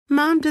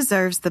Mom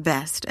deserves the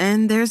best,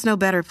 and there's no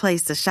better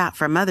place to shop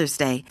for Mother's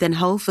Day than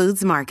Whole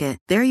Foods Market.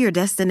 They're your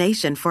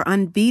destination for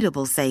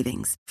unbeatable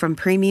savings, from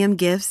premium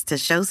gifts to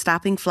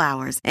show-stopping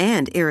flowers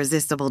and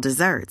irresistible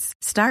desserts.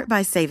 Start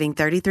by saving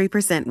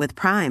 33% with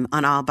Prime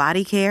on all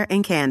body care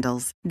and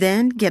candles.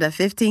 Then get a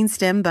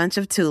 15-stem bunch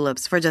of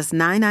tulips for just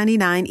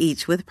 $9.99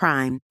 each with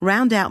Prime.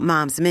 Round out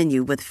Mom's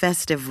menu with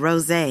festive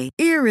rosé,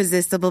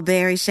 irresistible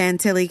berry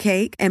chantilly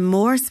cake, and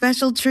more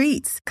special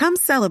treats. Come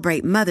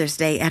celebrate Mother's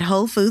Day at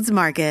Whole Foods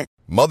Market.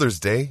 Mother's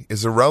Day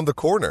is around the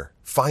corner.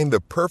 Find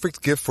the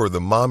perfect gift for the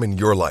mom in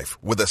your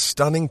life with a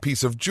stunning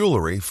piece of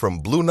jewelry from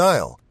Blue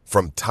Nile.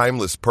 From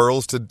timeless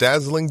pearls to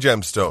dazzling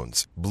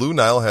gemstones, Blue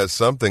Nile has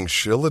something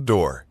she'll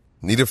adore.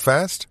 Need it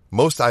fast?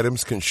 Most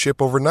items can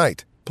ship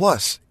overnight.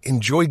 Plus,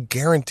 enjoy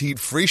guaranteed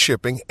free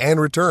shipping and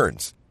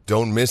returns.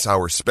 Don't miss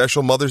our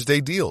special Mother's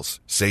Day deals.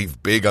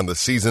 Save big on the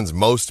season's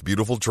most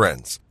beautiful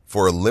trends.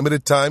 For a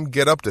limited time,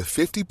 get up to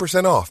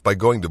 50% off by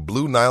going to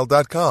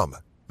BlueNile.com.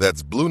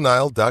 That's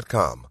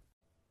BlueNile.com.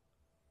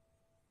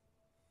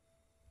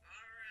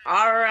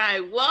 All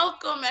right,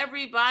 welcome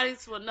everybody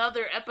to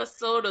another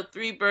episode of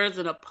Three Birds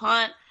and a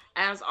Punt.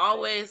 As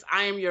always,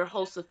 I am your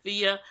host,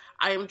 Sophia.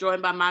 I am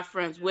joined by my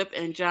friends Whip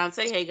and John.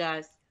 Say hey,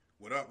 guys.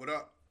 What up, what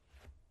up?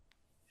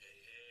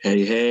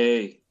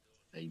 Hey.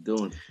 How you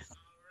doing?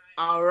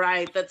 All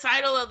right, the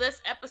title of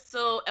this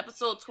episode,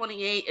 episode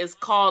 28, is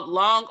called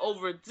Long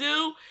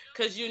Overdue,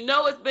 because you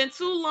know it's been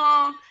too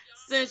long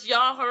since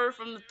y'all heard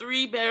from the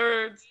Three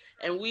Birds,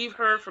 and we've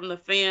heard from the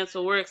fans,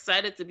 so we're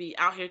excited to be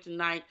out here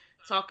tonight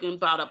talking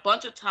about a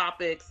bunch of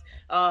topics.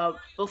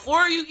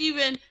 Before you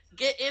even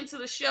get into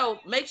the show,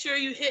 make sure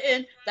you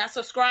hitting that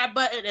subscribe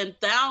button and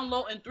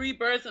downloading Three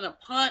Birds and a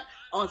Punt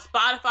on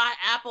Spotify,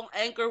 Apple,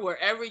 Anchor,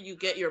 wherever you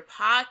get your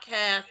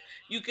podcast.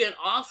 You can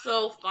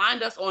also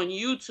find us on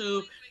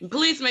YouTube.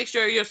 Please make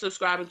sure you're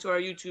subscribing to our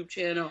YouTube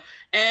channel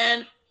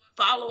and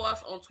follow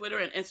us on Twitter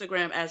and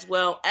Instagram as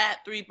well at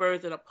Three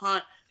Birds and a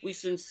Punt. We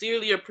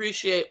sincerely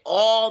appreciate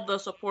all the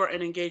support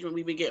and engagement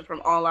we've been getting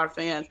from all our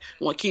fans.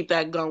 We want to keep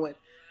that going.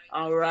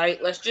 All right,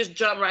 let's just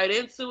jump right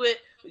into it.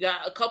 We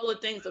got a couple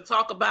of things to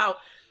talk about.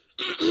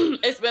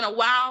 It's been a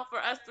while for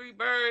us Three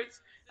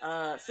Birds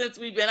since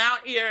we've been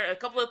out here. A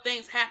couple of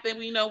things happened.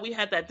 We know we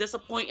had that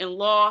disappointing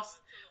loss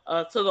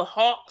to the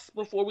Hawks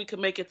before we could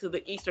make it to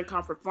the Eastern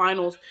Conference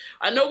Finals.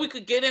 I know we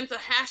could get into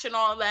hashing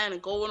all that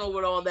and going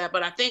over all that,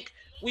 but I think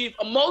we've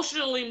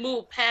emotionally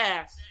moved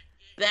past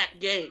that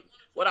game.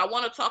 What I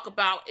want to talk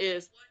about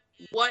is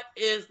what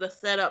is the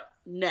setup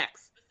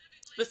next.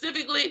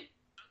 Specifically,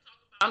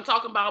 I'm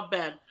talking about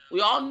Ben. We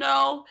all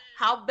know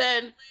how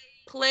Ben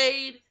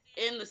played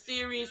in the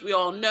series. We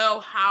all know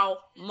how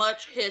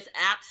much his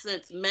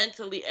absence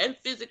mentally and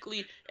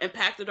physically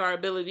impacted our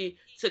ability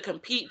to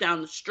compete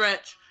down the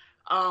stretch.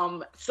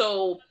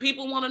 So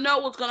people want to know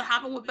what's going to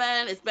happen with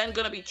Ben. Is Ben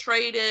going to be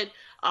traded?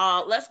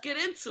 Let's get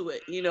into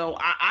it. You know,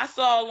 I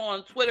saw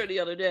on Twitter the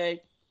other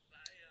day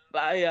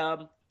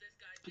by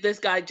this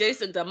guy,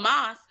 Jason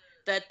Damas,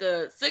 that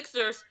the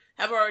Sixers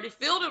have already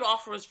fielded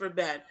offers for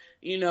Ben.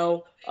 You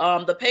know,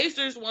 the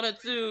Pacers wanted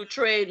to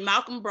trade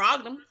Malcolm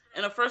Brogdon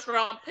and a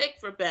first-round pick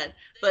for Ben,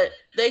 but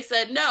they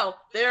said no,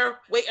 they're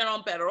waiting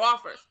on better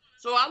offers.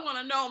 So I want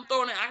to know, I'm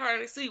throwing it, I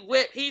already see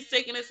Whit, he's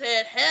shaking his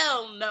head,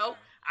 hell no,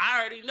 I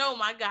already know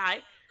my guy.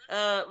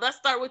 Let's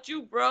start with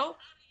you, bro.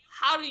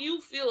 How do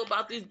you feel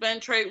about these Ben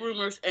trade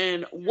rumors,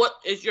 and what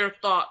is your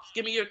thoughts?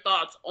 Give me your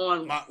thoughts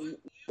on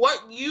what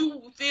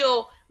you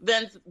feel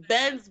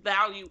Ben's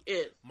value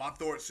is. My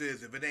thoughts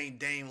is, if it ain't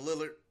Dame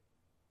Lillard,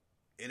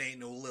 it ain't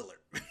no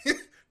Lillard.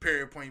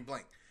 Period, point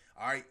blank.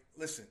 All right,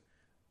 listen.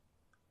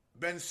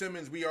 Ben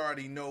Simmons, we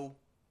already know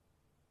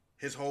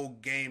his whole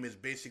game is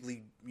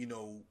basically, you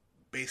know,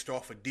 based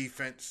off of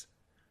defense,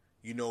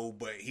 you know,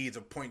 but he's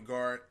a point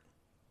guard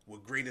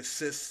with great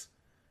assists,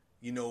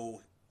 you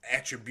know,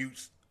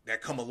 attributes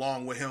that come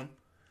along with him.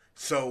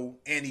 So,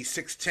 and he's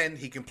 6'10",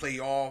 he can play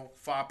all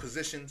 5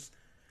 positions.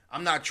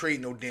 I'm not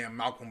trading no damn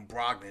Malcolm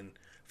Brogdon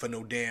for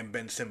no damn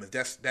Ben Simmons.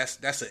 That's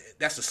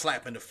a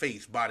slap in the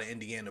face by the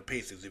Indiana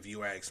Pacers, if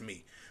you ask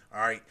me. All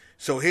right.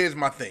 So here's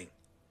my thing.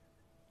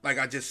 Like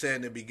I just said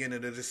in the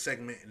beginning of this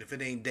segment, and if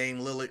it ain't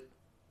Dame Lillard,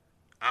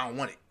 I don't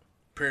want it.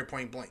 Period,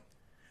 point blank.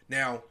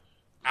 Now,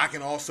 I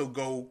can also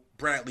go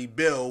Bradley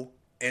Beal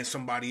and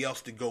somebody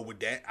else to go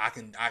with that.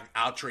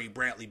 I'll trade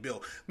Bradley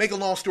Beal. Make a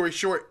long story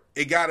short,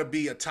 it got to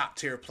be a top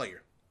tier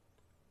player.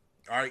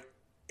 All right.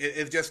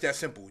 It's just that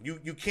simple.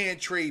 You can't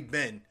trade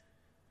Ben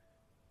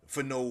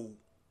for no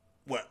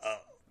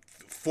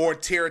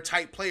 4-tier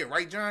type player,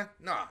 right, John?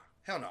 Nah,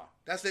 hell no.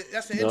 That's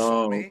an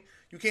insult, man.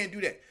 You can't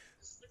do that.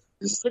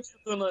 The Sixers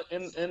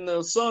and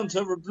the Suns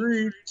have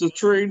agreed to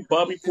trade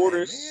Bobby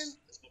Portis.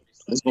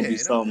 It's gonna be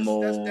something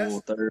more.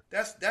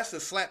 That's a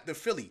slap to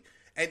Philly.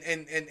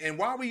 And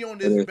while we on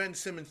this Ben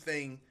Simmons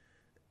thing,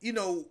 you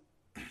know,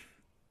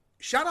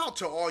 shout out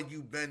to all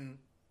you Ben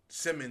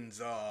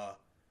Simmons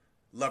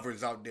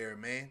lovers out there,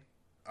 man.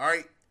 All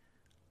right,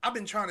 I've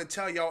been trying to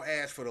tell y'all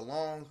ass for the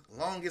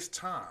longest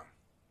time.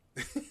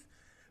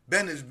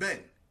 Ben is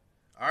Ben.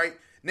 All right,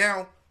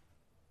 now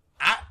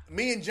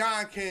Me and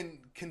John can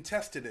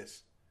contest to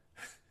this.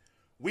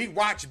 We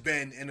watched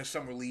Ben in the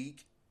summer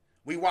league.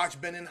 We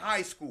watched Ben in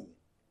high school.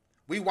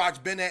 We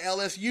watched Ben at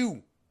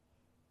LSU.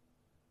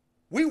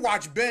 We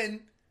watched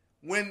Ben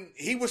when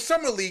he was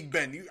summer league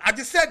Ben. I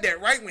just said that,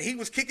 right? When he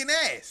was kicking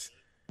ass.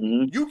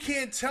 Mm-hmm. You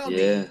can't tell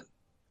me,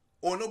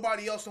 or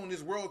nobody else on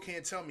this world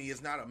can't tell me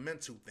it's not a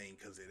mental thing,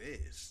 because it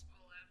is.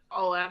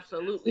 Oh,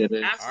 absolutely.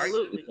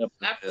 Absolutely. Right?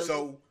 Absolutely.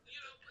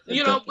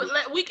 So,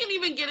 but we can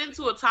even get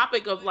into a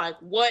topic of like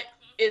what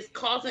is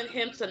causing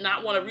him to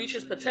not want to reach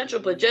his potential.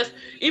 But just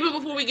even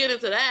before we get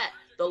into that,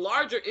 the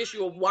larger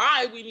issue of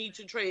why we need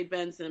to trade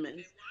Ben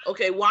Simmons.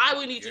 Okay, why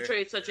we need to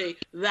trade such a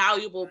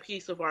valuable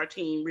piece of our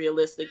team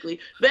realistically.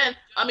 Ben,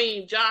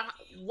 John,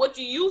 what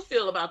do you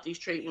feel about these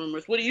trade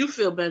rumors? What do you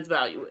feel Ben's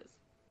value is?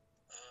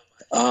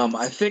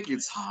 I think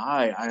it's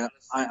high.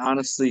 I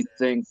honestly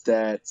think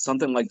that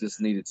something like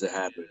this needed to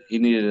happen.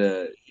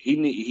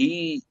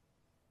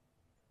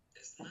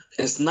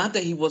 It's not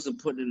that he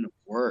wasn't putting in the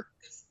work.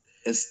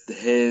 It's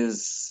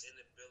his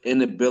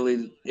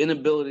inability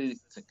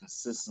to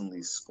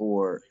consistently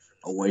score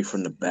away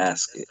from the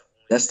basket.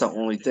 That's the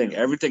only thing.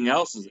 Everything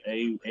else is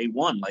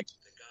A1. Like,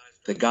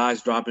 the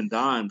guy's dropping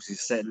dimes.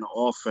 He's setting the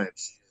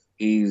offense.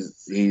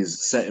 He's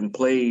setting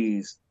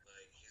plays.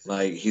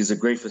 Like, he's a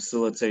great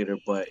facilitator,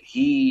 but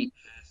he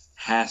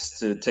has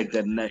to take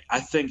that next.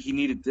 I think he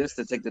needed this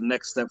to take the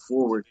next step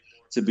forward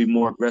to be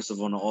more aggressive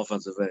on the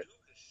offensive end.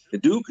 The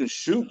dude can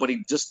shoot, but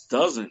he just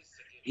doesn't.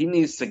 He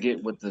needs to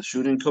get with the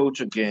shooting coach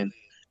again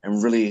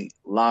and really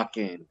lock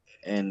in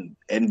and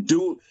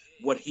do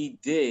what he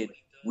did,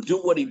 do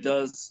what he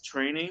does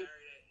training,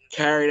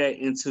 carry that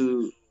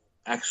into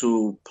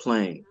actual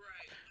playing.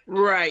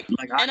 Right.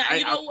 Like,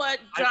 you know what,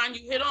 John,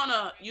 you hit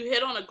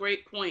on a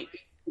great point,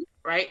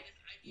 right?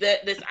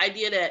 That this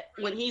idea that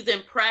when he's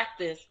in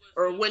practice,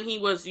 or when he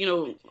was,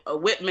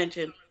 Whip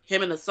mentioned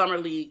him in the summer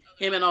league,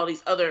 him in all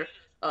these other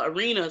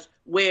arenas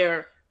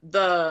where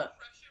the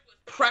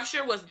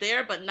pressure was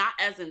there, but not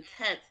as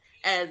intense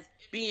as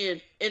being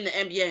in the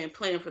NBA and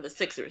playing for the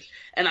Sixers.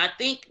 And I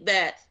think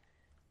that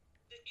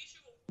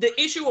the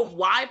issue of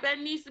why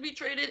Ben needs to be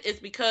traded is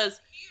because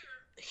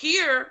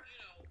here,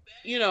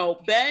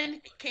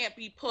 Ben can't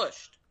be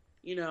pushed,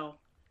 Ben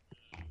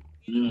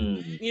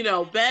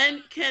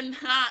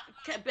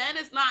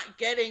is not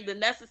getting the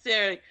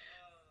necessary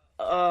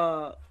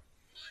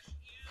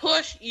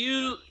push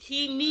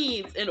he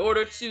needs in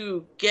order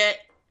to get,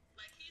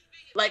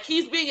 like,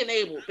 he's being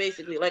enabled,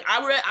 basically. Like,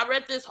 I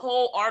read this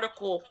whole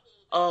article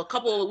a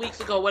couple of weeks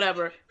ago,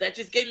 whatever, that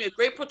just gave me a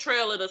great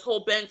portrayal of this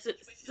whole Ben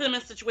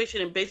Simmons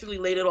situation and basically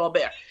laid it all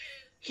bare.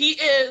 He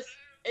is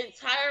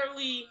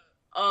entirely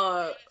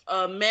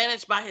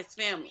managed by his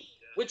family,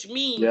 which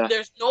means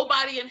there's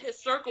nobody in his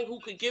circle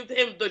who could give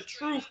him the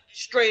truth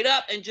straight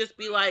up and just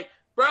be like,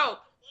 bro,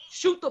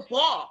 shoot the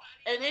ball.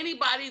 And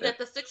anybody that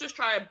the Sixers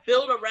try to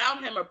build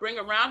around him or bring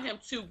around him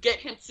to get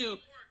him to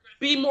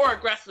be more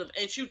aggressive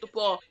and shoot the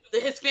ball,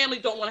 his family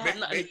don't want to have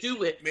nothing to do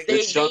with.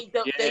 They shy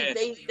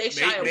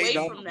away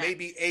from that.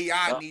 Maybe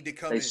AI need to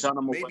come in.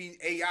 Maybe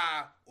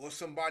AI or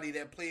somebody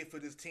that played for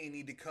this team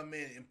need to come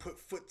in and put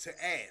foot to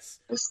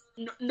ass.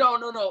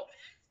 No.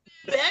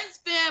 Ben's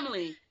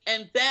family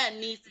and Ben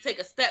needs to take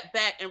a step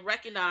back and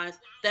recognize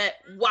that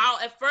while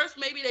at first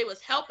maybe they was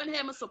helping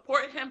him and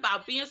supporting him by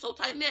being so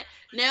tight-knit,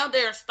 now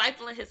they're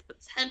stifling his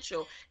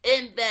potential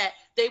in that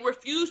they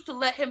refuse to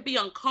let him be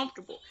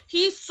uncomfortable.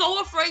 He's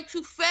so afraid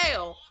to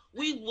fail.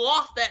 We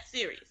lost that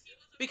series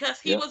because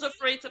he was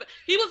afraid to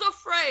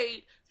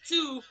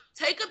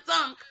take a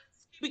dunk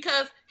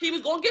because he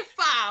was going to get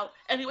fouled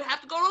and he would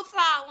have to go to the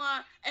foul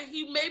line and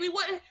he maybe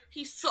wouldn't.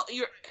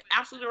 You're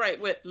absolutely right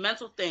with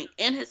mental thing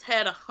in his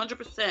head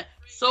 100%.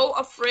 So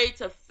afraid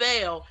to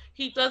fail.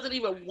 He doesn't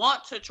even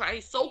want to try.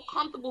 He's so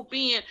comfortable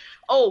being,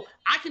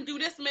 I can do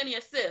this many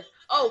assists.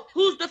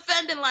 Who's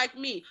defending like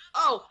me?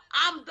 I'm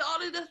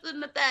all of this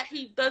and that.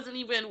 He doesn't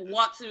even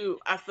want to,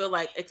 I feel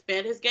like,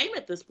 expand his game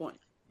at this point.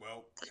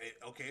 Well,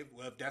 okay.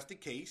 Well, if that's the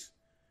case,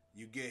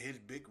 you get his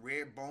big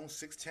red bone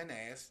 6'10"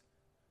 ass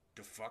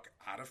the fuck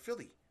out of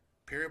Philly.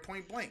 Period,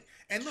 point blank.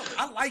 And look,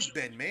 I like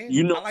Ben, man.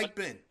 I like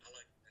Ben.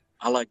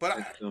 I like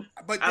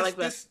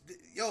Ben.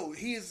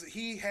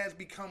 He has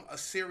become a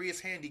serious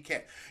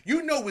handicap.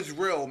 It's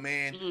real,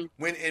 man,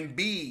 when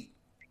Embiid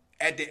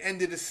at the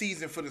end of the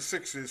season for the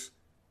Sixers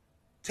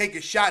take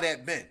a shot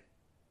at Ben.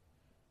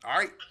 All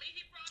right?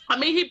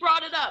 He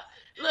brought it up.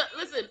 Look,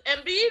 listen,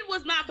 Embiid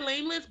was not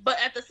blameless, but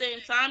at the same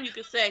time, you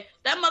could say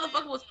that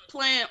motherfucker was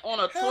playing on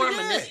a torn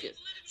meniscus.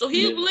 So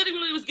he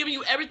literally was giving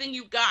you everything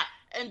you got.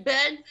 And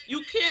Ben,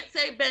 you can't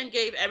say Ben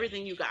gave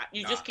everything you got.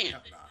 You just can't.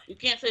 You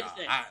can't say the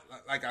same.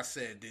 Like I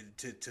said,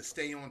 to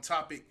stay on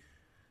topic,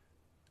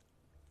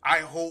 I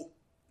hope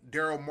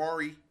Daryl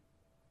Morey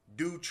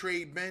do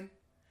trade Ben.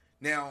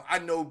 Now, I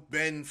know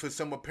Ben, for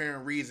some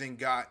apparent reason,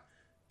 got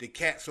the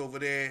cats over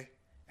there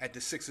at the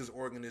Sixers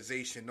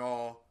organization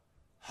all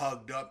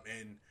hugged up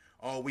and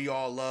we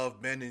all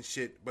love Ben and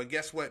shit. But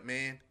guess what,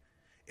 man?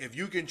 If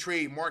you can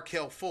trade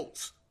Markelle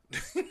Fultz,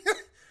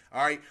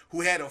 all right,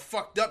 who had a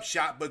fucked up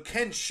shot but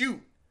can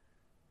shoot,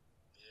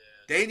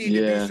 They need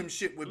to do some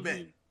shit with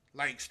Ben,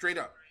 like straight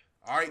up.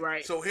 All right.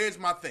 Right. So here's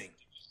my thing.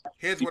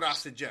 Here's what I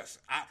suggest.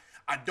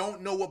 I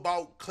don't know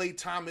about Klay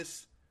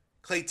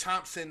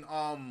Thompson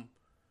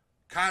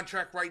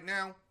contract right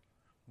now,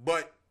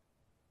 but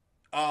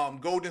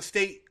Golden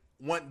State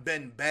want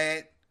Ben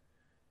bad.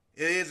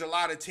 It is a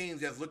lot of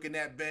teams that's looking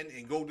at Ben,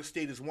 and Golden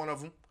State is one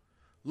of them.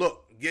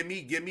 Look, give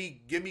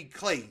me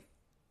Klay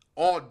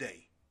all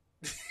day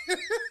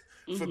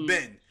for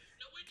Ben.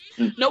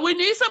 No, we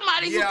need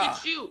somebody who can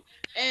shoot,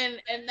 and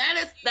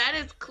that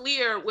is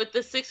clear with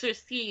the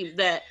Sixers team.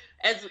 That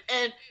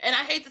and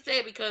I hate to say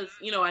it because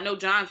I know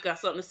John's got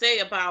something to say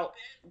about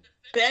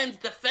Ben's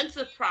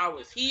defensive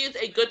prowess. He is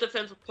a good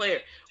defensive player.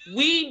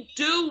 We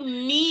do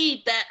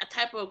need that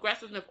type of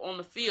aggressiveness on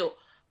the field,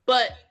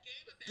 but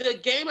the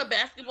game of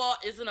basketball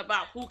isn't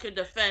about who can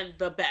defend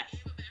the best.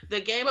 The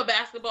game of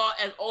basketball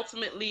is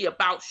ultimately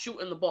about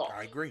shooting the ball.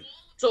 I agree.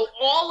 So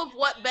all of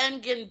what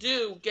Ben can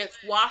do gets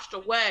washed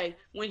away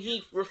when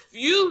he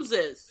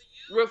refuses,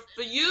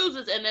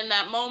 and in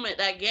that moment,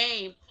 that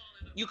game,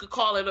 you could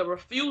call it a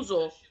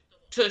refusal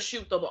to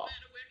shoot the ball,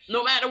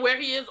 no matter where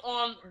he is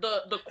on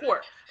the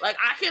court. Like,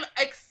 I can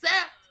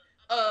accept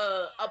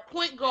a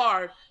point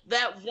guard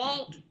that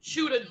won't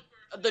shoot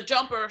the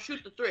jumper or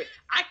shoot the three.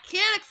 I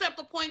can't accept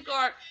a point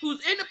guard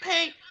who's in the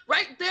paint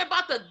right there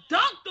about to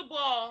dunk the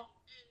ball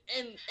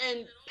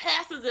and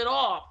passes it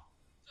off.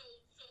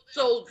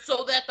 So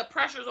that the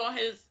pressure's on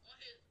his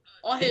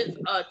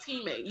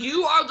teammate.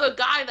 You are the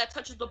guy that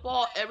touches the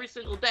ball every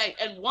single day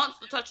and wants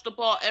to touch the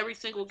ball every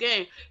single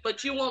game,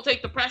 but you won't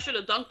take the pressure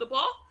to dunk the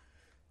ball?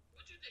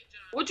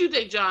 What do you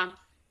think, John?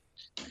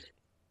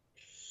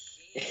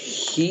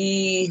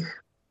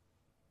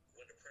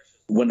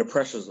 When the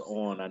pressure's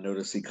on, I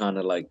notice he kind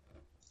of like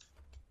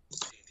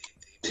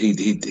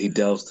he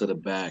delves to the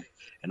back,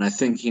 and I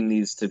think he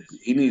needs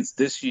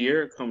this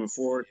year coming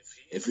forward.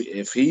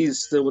 If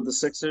he's still with the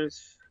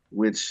Sixers,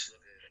 which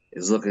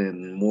is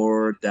looking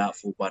more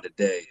doubtful by the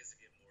day,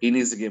 he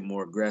needs to get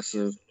more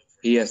aggressive.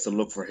 He has to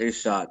look for his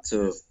shot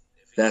too.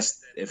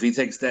 If he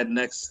takes that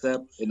next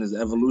step in his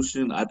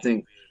evolution, I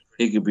think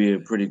he could be a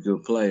pretty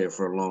good player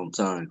for a long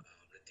time.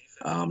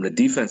 The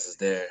defense is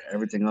there.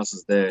 Everything else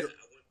is there.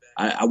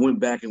 I went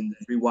back and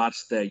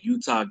rewatched that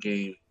Utah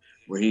game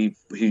where he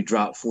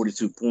dropped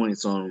 42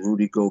 points on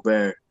Rudy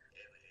Gobert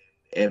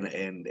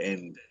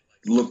and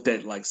looked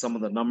at like some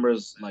of the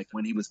numbers, like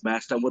when he was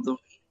matched up with him.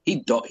 He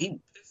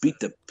beat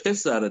the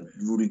piss out of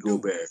Rudy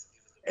Gobert,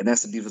 and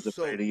that's the defensive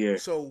player of the year.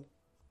 So,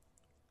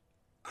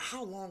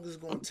 how long is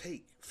it going to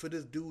take for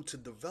this dude to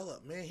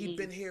develop, man? He's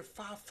been here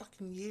 5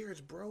 fucking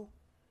years, bro.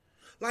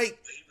 Like,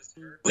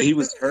 but he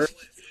was hurt.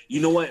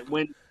 You know what?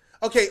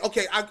 Okay,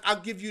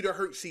 I'll give you the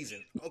hurt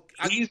season.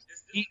 Okay,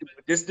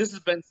 this is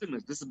Ben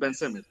Simmons.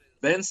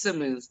 Ben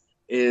Simmons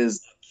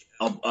is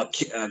a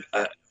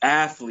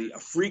athlete, a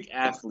freak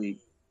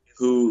athlete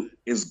who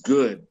is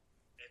good,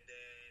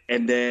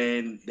 and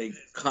then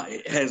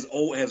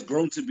has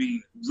grown to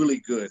be really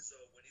good.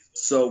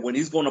 So when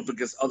he's going up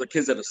against other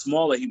kids that are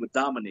smaller, he would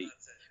dominate.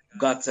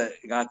 Got to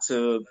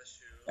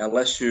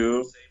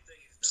LSU,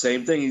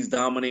 same thing. He's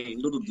dominating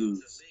little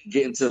dudes.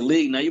 Get into the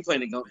league now. You're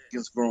playing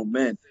against grown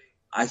men.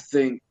 I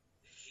think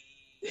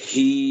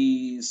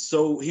he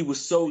was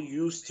so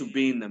used to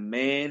being the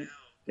man,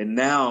 and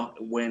now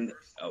when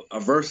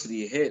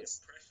adversity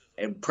hits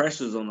and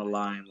pressure's on the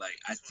line, like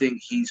I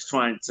think he's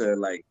trying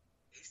to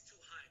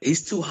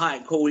he's too hot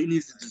and cold. He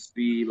needs to just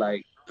be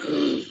like,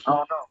 I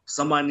don't know.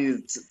 Somebody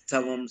needs to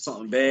tell him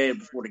something bad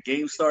before the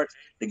game starts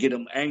to get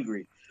him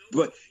angry.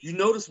 But you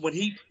notice when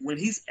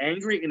he's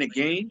angry in a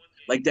game,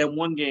 like that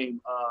one game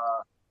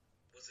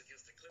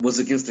was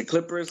against the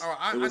Clippers.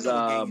 It was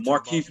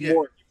Markieff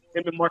Morris.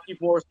 Him and Markieff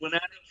Morris went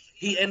at it.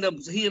 He ended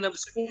up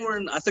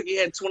scoring. I think he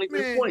had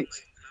 23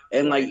 points.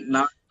 And like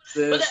not.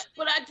 But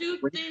I do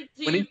think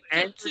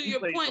to your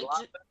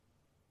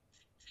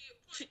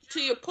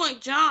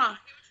point, John.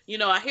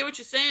 I hear what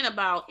you're saying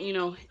about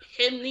him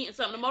needing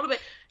something to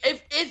motivate.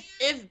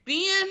 If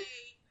being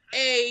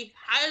a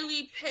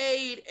highly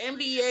paid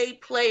NBA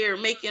player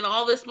making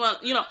all this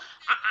money, I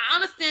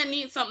understand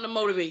needing something to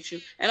motivate you,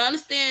 and I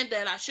understand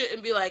that I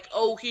shouldn't be like,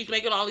 oh, he's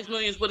making all these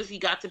millions. What has he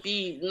got to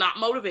be not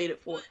motivated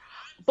for?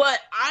 But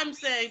I'm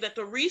saying that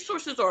the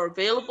resources are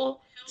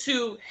available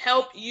to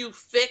help you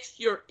fix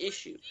your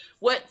issue.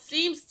 What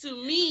seems to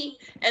me,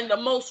 and the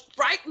most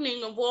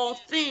frightening of all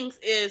things,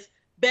 is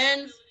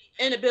Ben's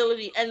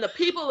inability and the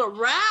people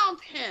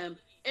around him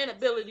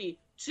inability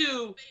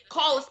to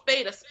call a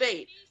spade a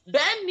spade.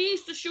 Ben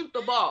needs to shoot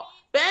the ball.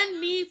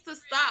 Ben needs to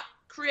stop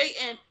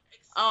creating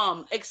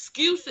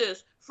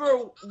excuses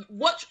for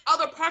which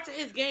other parts of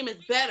his game is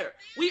better.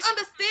 We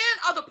understand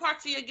other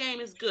parts of your game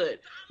is good.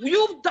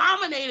 You've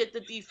dominated the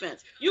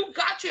defense. You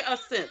got your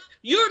assists.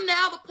 You're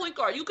now the point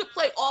guard. You could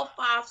play all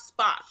 5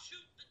 spots.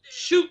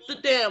 Shoot the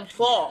damn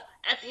ball.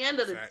 At the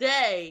end of the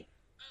day,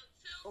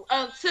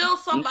 until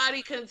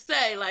somebody can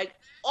say, like,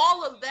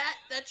 all of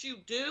that you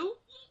do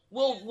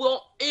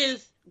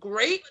is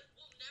great,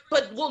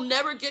 but will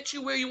never get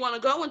you where you want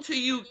to go until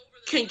you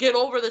can get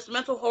over this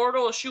mental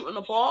hurdle of shooting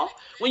the ball,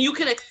 when you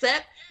can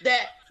accept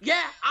that,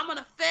 yeah, I'm going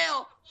to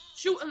fail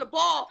shooting the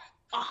ball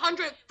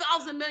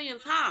 100,000 million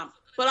times,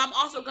 but I'm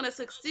also going to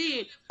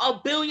succeed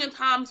 1,000,000,000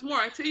 times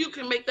more, until you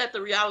can make that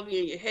the reality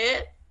in your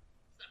head.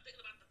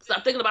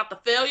 Stop thinking about the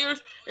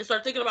failures and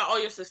start thinking about all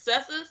your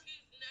successes.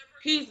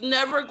 He's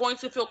never going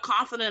to feel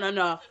confident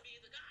enough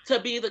to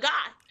be the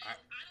guy.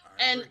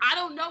 And I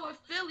don't know if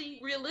Philly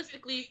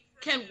realistically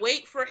can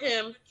wait for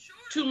him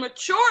to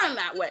mature in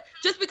that way,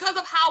 just because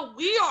of how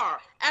we are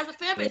as a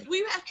fan base.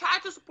 We have tried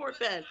to support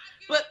Ben,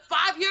 but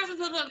 5 years is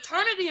an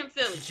eternity in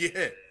Philly.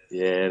 Yeah,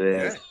 it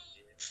is.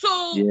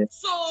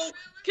 So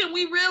can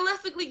we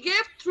realistically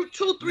give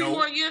 2-3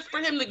 more years for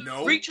him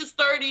to reach his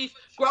 30s,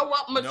 grow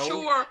up,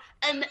 mature,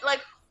 and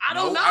like, I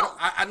don't know.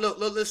 I look,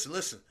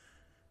 listen.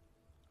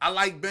 I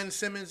like Ben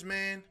Simmons,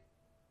 man.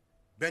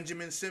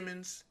 Benjamin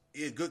Simmons.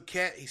 He a good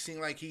cat. He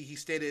seemed like he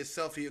stayed to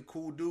himself. He a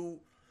cool dude,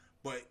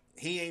 but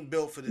he ain't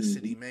built for this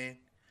city, man.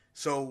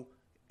 So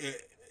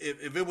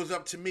if it was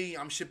up to me,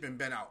 I'm shipping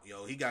Ben out,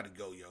 yo. He got to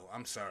go, yo.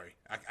 I'm sorry.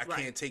 I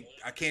can't take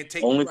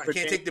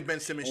the Ben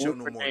Simmons show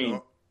no more,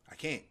 dog. I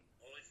can't.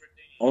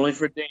 Only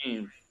for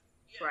Dame.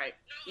 Right.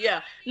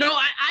 Yeah. No,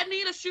 I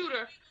need a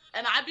shooter,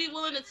 and I'd be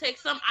willing to take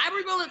some. I'd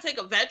be willing to take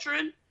a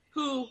veteran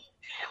who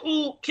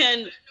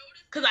can.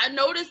 Because I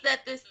noticed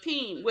that this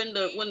team, when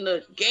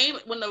the game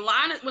is on the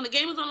line,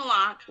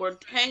 we're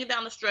hanging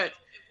down the stretch.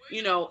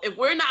 You know, if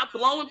we're not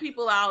blowing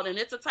people out and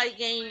it's a tight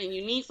game and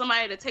you need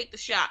somebody to take the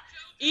shot,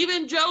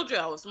 even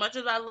JoJo, as much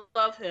as I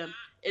love him,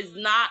 is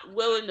not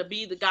willing to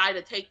be the guy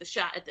to take the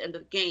shot at the end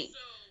of the game.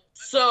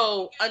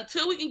 So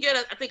until we can get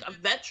a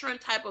veteran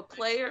type of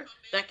player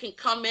that can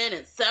come in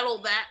and settle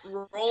that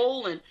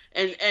role and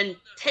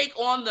take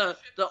on the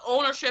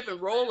ownership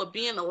and role of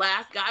being the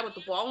last guy with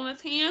the ball in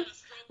his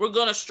hands, we're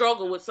going to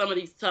struggle with some of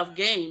these tough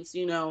games,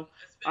 you know,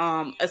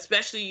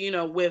 especially, you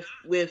know, with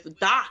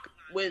Doc,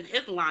 with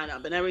his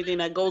lineup and everything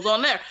that goes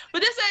on there.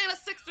 But this ain't a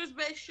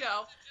Sixers-based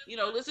show. You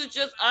know, this is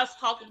just us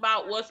talking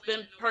about what's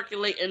been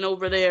percolating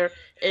over there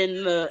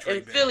in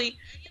Philly.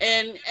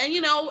 And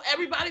you know,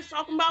 everybody's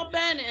talking about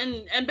Ben,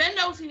 and Ben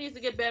knows he needs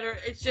to get better.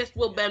 It's just,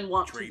 will Ben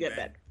want to get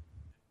better?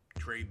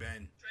 Trade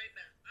Ben.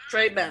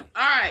 All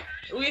right.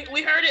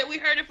 We heard it. We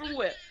heard it from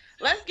Whip.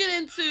 Let's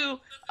get into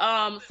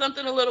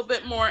something a little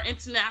bit more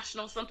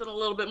international, something a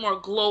little bit more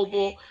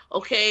global.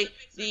 Okay,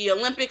 the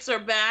Olympics are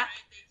back.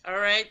 All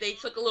right, they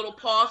took a little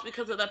pause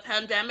because of the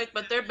pandemic,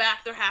 but they're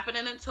back. They're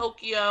happening in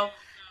Tokyo,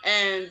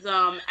 and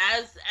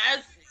as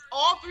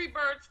all three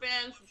Birds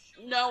fans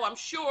know, I'm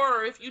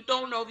sure, if you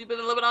don't know, if you've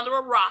been living under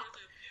a rock,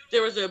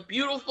 there was a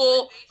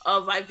beautiful,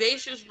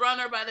 vivacious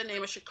runner by the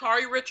name of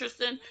Sha'Carri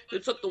Richardson who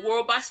took the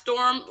world by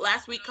storm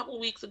last week, couple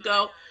weeks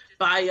ago,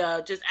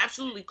 by just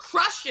absolutely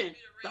crushing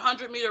the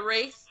 100-meter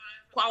race,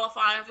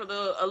 qualifying for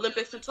the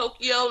Olympics in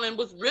Tokyo, and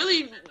was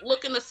really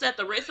looking to set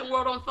the racing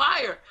world on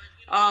fire.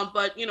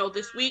 But, you know,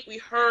 this week we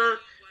heard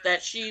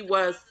that she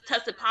was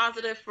tested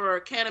positive for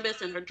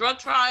cannabis in her drug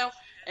trial,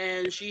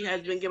 and she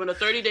has been given a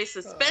 30-day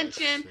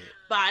suspension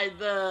by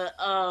the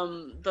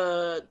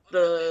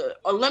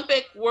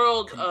Olympic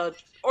World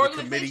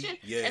Organization.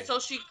 Yeah. And so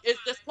she is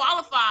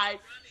disqualified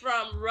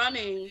from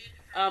running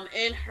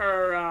in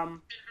her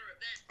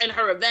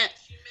event.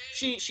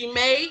 She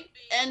may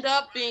end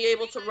up being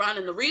able to run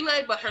in the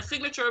relay, but her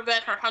signature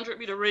event, her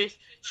 100-meter race,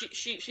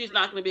 she's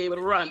not going to be able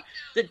to run.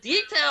 The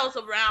details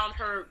around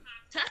her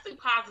testing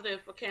positive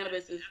for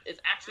cannabis is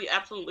actually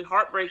absolutely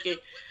heartbreaking.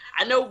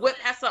 I know Whip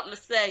has something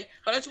to say,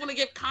 but I just want to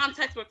give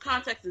context where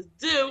context is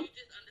due,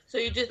 so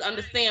you just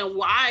understand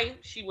why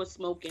she was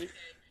smoking.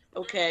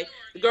 Okay,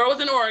 the girl was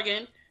in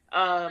Oregon,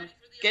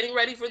 getting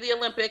ready for the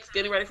Olympics,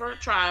 getting ready for her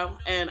trial,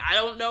 and I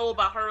don't know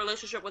about her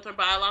relationship with her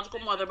biological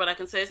mother, but I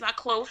can say it's not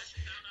close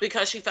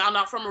because she found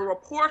out from a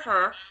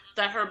reporter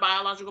that her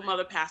biological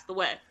mother passed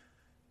away.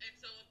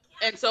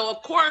 And so,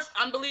 of course,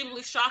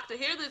 unbelievably shocked to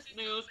hear this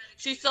news,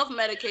 she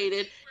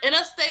self-medicated in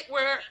a state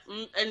where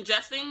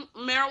ingesting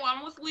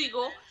marijuana was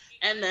legal,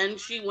 and then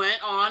she went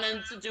on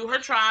and to do her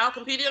trial,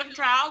 competed in her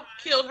trial,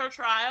 killed her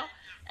trial,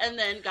 and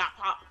then got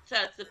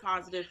tested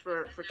positive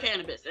for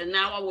cannabis. And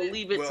now I will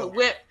leave it to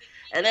Whip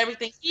and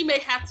everything he may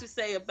have to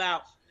say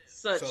about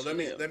such. So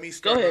let me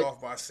start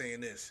off by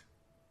saying this.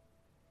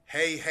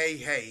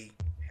 Hey,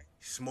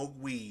 smoke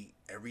weed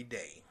every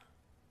day.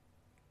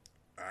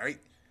 All right?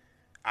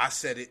 I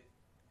said it.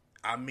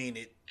 I mean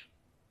it.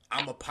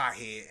 I'm a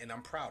pothead, and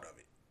I'm proud of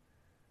it.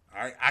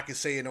 All right? I can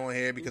say it on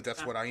here because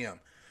that's what I am.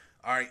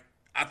 All right?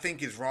 I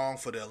think it's wrong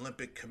for the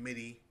Olympic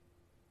Committee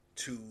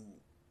to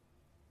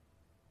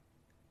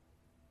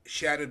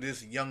shatter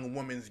this young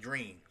woman's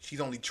dream. She's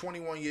only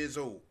 21 years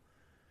old.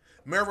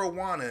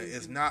 Marijuana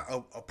is not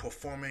a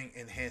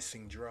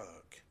performing-enhancing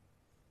drug.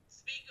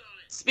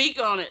 Speak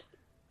on it.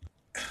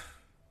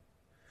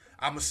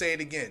 I'm going to say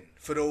it again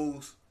for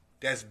those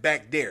that's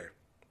back there.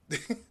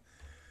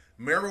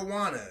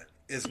 Marijuana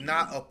is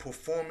not a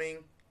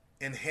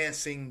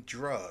performing-enhancing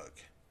drug.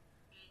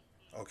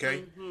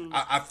 Okay? Mm-hmm.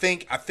 I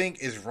think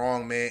it's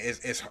wrong, man.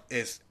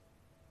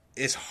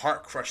 It's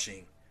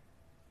heart-crushing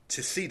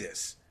to see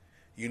this.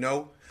 You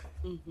know,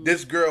 Mm-hmm.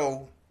 this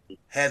girl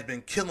has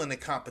been killing the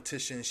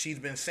competition. She's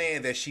been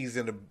saying that she's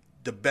in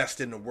the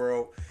best in the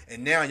world,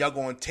 and now y'all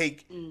going to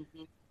take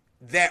Mm-hmm.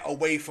 that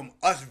away from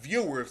us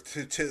viewers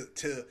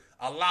to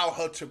allow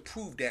her to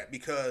prove that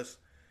because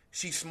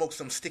she smoked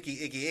some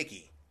sticky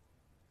icky.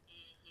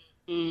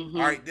 Mm-hmm.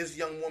 All right, this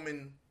young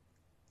woman,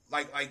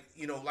 like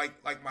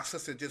my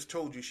sister just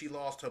told you, she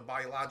lost her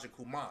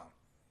biological mom.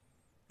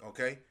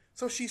 Okay,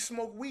 so she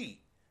smoked weed.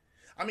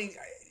 I mean,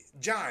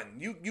 John,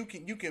 you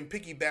can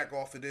piggyback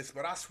off of this,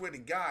 but I swear to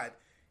God,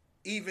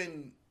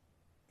 even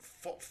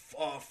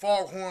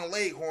Foghorn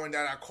Leghorn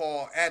that I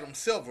call Adam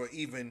Silver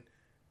even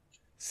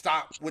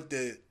stopped with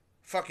the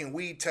fucking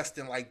weed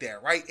testing like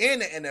that, right?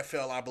 And the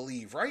NFL, I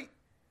believe, right?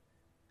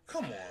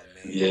 Come on,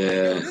 man.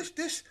 Yeah.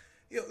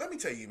 Let me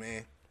tell you,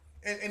 man.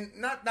 And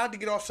not to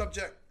get off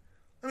subject,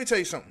 let me tell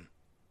you something.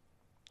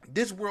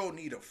 This world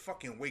need a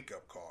fucking wake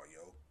up call,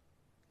 yo.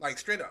 Like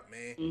straight up,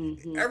 man.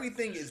 Mm-hmm.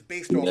 Everything is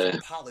based off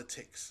of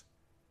politics.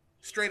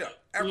 Straight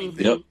up,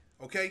 everything. Yep.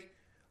 Okay.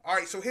 All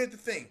right. So here's the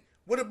thing.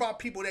 What about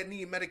people that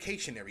need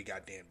medication every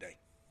goddamn day?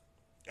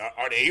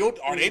 Are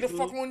they the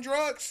fuck on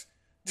drugs?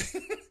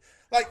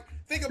 Like,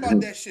 think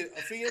about that shit,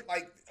 Afia.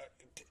 Like,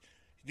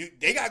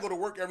 they gotta go to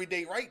work every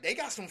day, right? They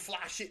got some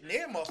fly shit in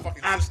their motherfucking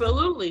system.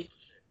 Absolutely.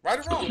 Right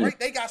or wrong, right?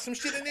 They got some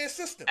shit in their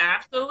system.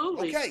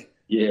 Absolutely. Okay.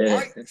 Yeah. All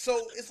right. So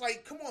it's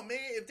like, come on, man.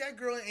 If that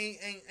girl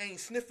ain't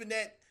sniffing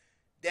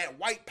that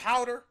white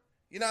powder,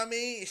 you know what I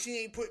mean? If she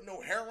ain't putting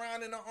no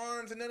heroin in her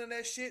arms and none of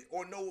that shit,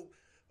 or no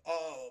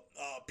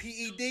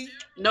PED,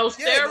 No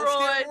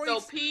steroids, no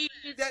steroids.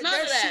 PEDs, That none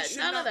of shit that. should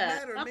None not of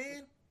that. matter,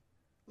 man.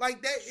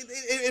 Like that,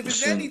 if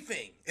it's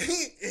anything,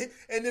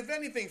 and if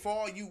anything, for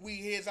all you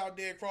weed heads out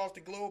there across the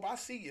globe, I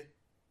see you.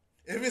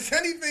 If it's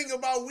anything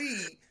about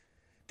weed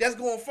that's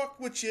gonna fuck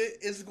with you,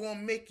 it's gonna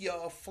make you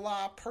a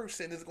fly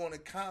person. It's gonna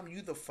calm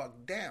you the fuck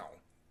down.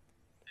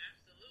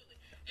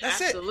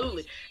 That's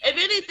Absolutely. If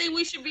anything,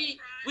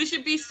 we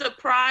should be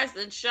surprised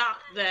and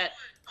shocked that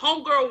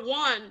homegirl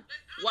won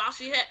while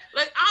she had,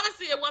 like,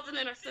 obviously it wasn't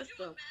in her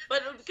system.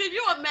 But can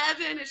you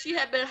imagine if she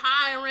had been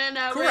high and ran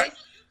that Correct. race?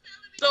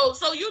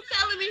 So you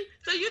telling me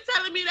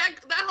that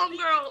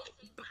homegirl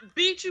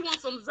beat you on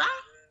some Zop?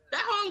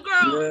 That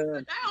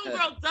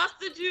homegirl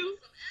dusted you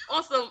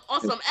on some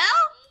L?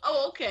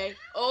 Oh, okay.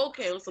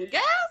 On some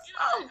gas?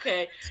 Oh,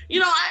 okay. You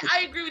know,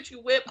 I agree with you,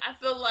 Whip. I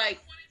feel like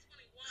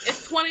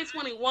it's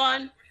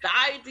 2021. The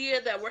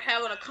idea that we're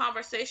having a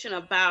conversation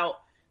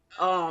about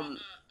a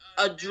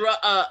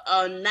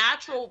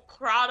natural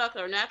product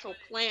or natural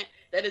plant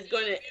that is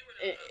going to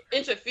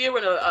interfere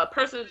with a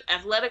person's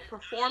athletic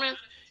performance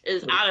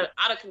is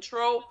out of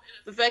control.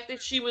 The fact that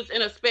she was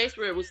in a space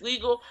where it was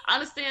legal, I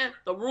understand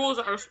the rules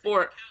of her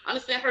sport. I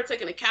understand her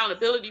taking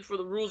accountability for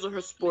the rules of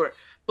her sport.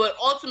 But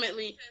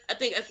ultimately, I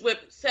think, as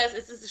Whip says,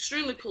 it's just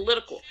extremely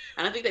political.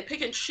 And I think they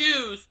pick and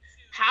choose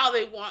how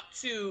they want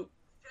to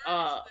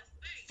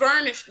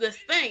furnish this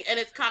thing. And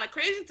it's kind of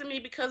crazy to me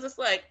because it's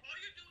like,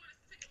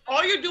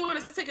 all you're doing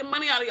is taking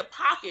money out of your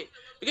pocket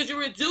because you're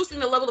reducing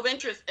the level of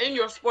interest in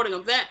your sporting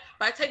event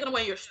by taking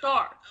away your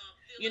stars.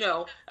 You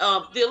know,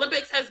 the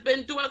Olympics has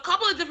been doing a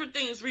couple of different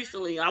things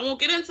recently. I won't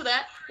get into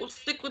that. We'll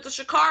stick with the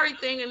Sha'Carri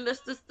thing and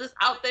this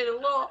outdated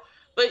law,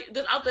 but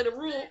this outdated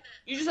rule.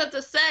 You just have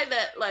to say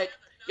that, like,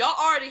 y'all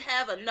already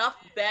have enough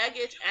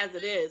baggage as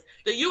it is.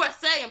 The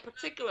USA in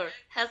particular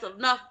has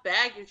enough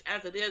baggage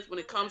as it is when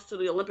it comes to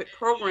the Olympic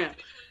program.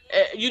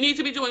 You need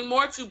to be doing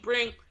more to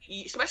bring,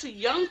 especially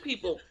young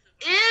people,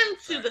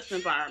 into this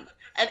environment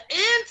and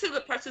into the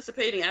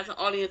participating as an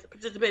audience,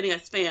 participating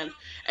as fans.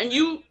 And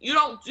you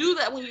don't do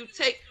that when you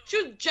take,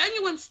 she was a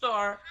genuine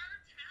star.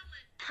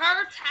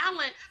 Her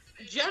talent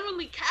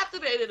genuinely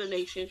captivated a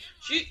nation.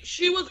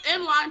 She was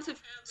in line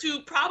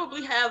to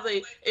probably have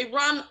a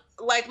run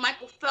like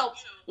Michael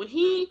Phelps when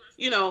he,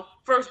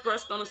 first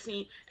burst on the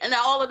scene. And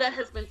now all of that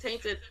has been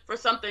tainted for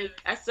something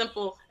as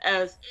simple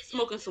as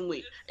smoking some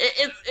weed.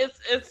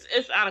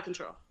 It's out of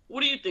control.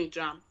 What do you think,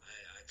 John?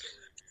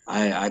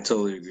 I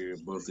totally agree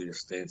with both of your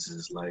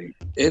stances. Like,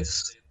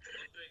 it's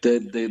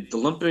the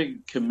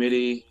Olympic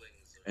Committee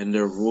and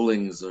their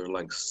rulings are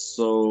like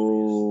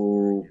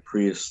so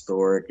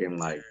prehistoric, and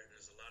like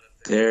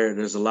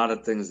there's a lot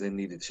of things they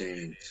need to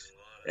change,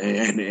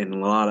 and a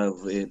lot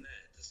of it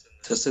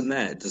just in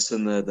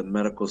the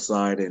medical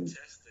side and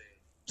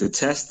the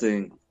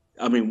testing.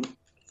 I mean,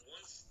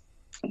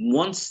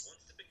 once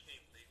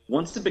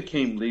it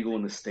became legal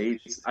in the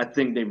States, I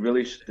think they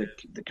really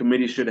the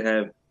committee should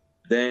have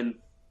then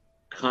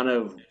kind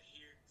of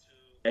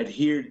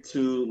adhered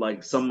to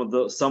like some of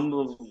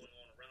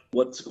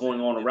what's going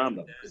on around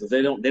them. Because if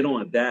they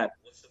don't adapt,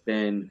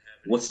 then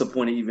what's the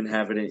point of even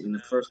having it in the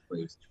first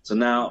place? So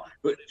now,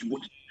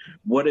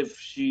 what if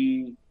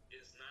she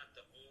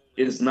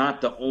is not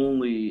the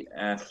only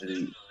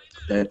athlete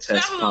that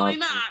tests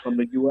positive from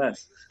the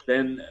U.S.?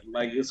 Then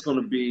like it's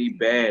going to be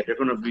bad. They're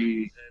going to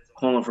be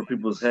calling for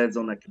people's heads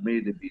on that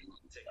committee to be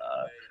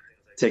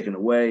taken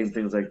away and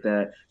things like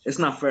that. It's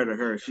not fair to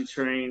her. She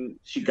trained.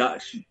 She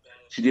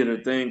did her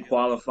thing.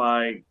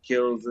 Qualified.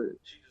 Kills it.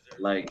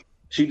 Like,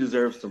 She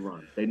deserves to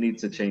run. They need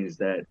to change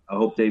that. I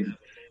hope they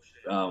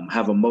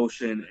have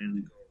emotion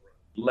and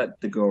let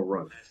the girl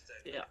run.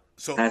 Yeah.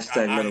 So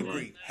Hashtag I let her run.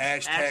 agree.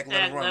 Hashtag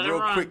let her run.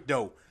 Real quick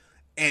though,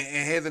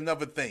 and here's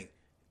another thing.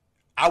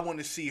 I want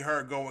to see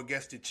her go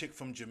against the chick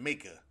from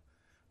Jamaica.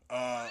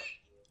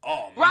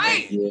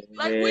 Right. Man.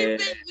 Like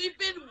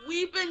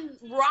we've been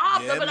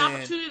robbed of an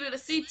opportunity to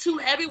see two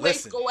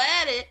heavyweights go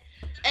at it,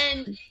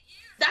 and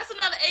that's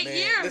another 8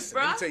 years, listen,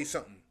 bro. Let me tell you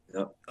something.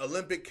 Yep.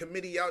 Olympic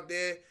committee out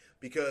there,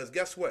 because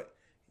guess what?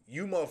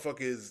 You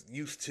motherfuckers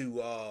used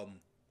to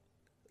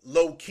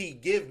low key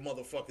give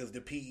motherfuckers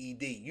the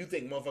PED. You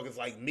think motherfuckers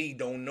like me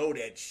don't know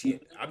that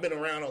shit? I've been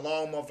around a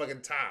long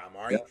motherfucking time.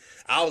 All right, yep.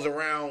 I was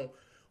around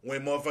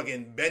when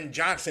motherfucking Ben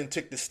Johnson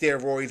took the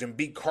steroids and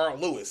beat Carl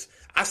Lewis.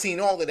 I seen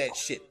all of that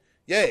shit.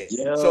 Yeah.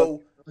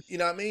 So, you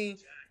know what I mean?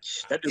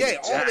 Yeah,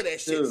 all of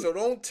that shit. So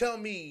don't tell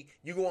me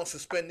you gonna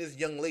suspend this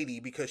young lady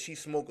because she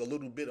smoked a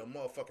little bit of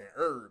motherfucking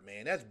herb,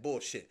 man. That's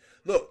bullshit.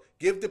 Look,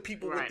 give the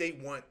people what they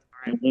want.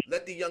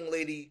 Let the young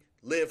lady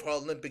live her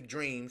Olympic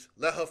dreams.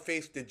 Let her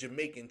face the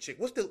Jamaican chick.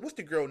 What's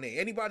the girl name?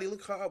 Anybody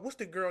look her up? What's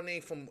the girl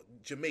name from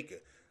Jamaica?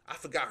 I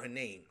forgot her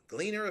name.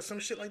 Gleaner or some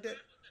shit like that?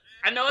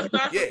 I know it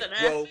starts with an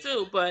S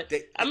too, but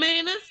I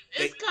mean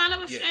it's kind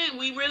of a shame.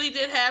 We really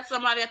did have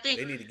somebody. I think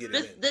they need to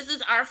get this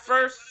is our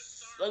first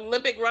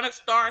Olympic runner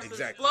star since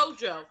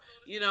FloJo.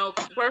 You know,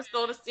 burst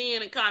on the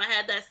scene and kind of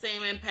had that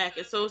same impact.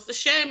 And so it's a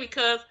shame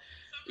because,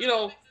 you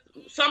know,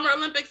 Summer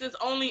Olympics is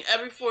only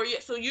every 4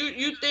 years. So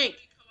you think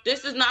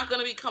this is not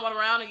going to be coming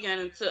around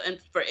again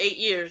for 8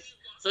 years.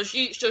 So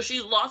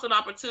she's lost an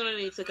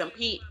opportunity to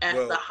compete at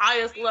the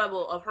highest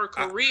level of her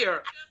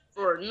career.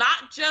 For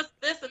not just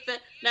this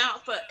event, now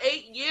for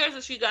 8 years,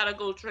 and she got to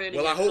go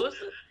training. Well, I hope.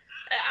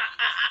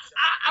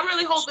 I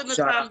really hope in the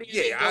time being.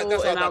 Yeah, that's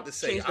what I'm about to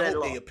say. I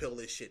hope they appeal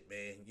this shit,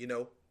 man. You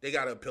know, they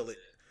gotta appeal it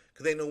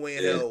because ain't no way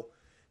in hell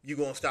you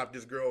gonna stop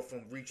this girl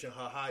from reaching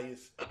her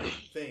highest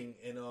thing,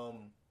 and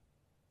all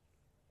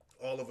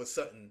of a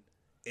sudden,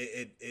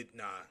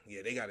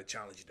 they gotta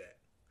challenge that.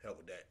 Hell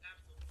with that.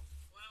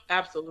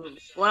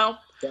 Absolutely.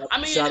 Well,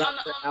 I mean, on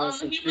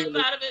the human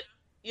side of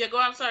it, go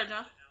on. I'm sorry,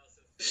 John.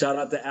 Shout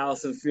out to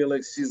Allison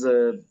Felix. She's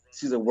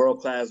a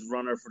world-class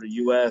runner for the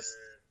U.S.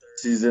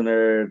 She's in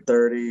her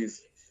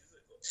 30s.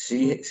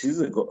 She's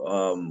a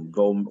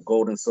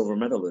gold and silver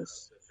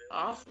medalist.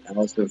 Awesome.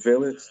 Allison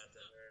Felix.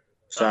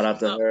 Shout out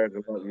to her.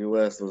 Good luck,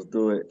 U.S. Let's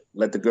do it.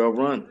 Let the girl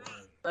run.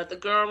 Let the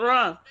girl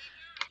run.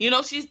 You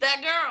know she's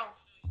that girl.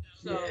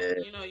 So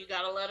you know you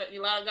gotta let it.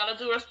 You gotta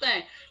do her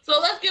thing. So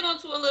let's get on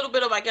to a little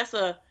bit of, I guess,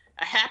 a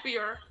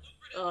happier,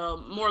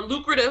 more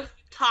lucrative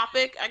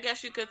topic, I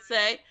guess you could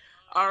say.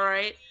 All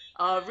right.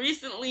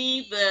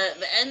 Recently, the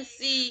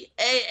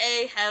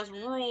NCAA has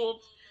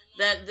ruled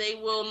that they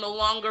will no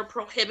longer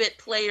prohibit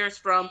players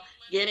from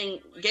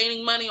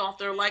gaining money off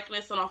their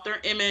likeness and off their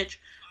image.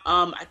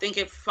 I think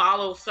it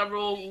follows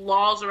several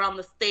laws around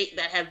the state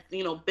that have,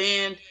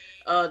 banned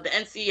the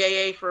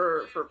NCAA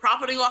for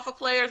profiting off of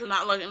players and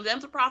not letting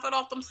them to profit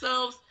off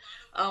themselves.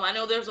 I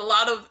know there's a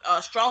lot of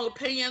strong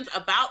opinions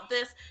about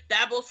this.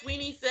 Dabo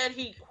Swinney said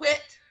he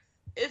quit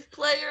if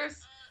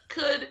players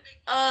could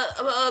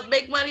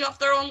make money off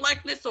their own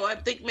likeness, so I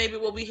think maybe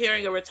we'll be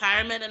hearing a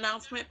retirement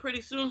announcement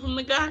pretty soon from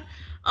the guy.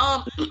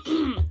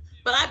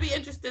 But I'd be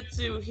interested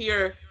to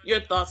hear your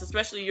thoughts,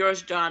 especially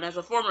yours, John. As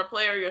a former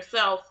player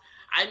yourself,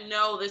 I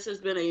know this has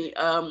been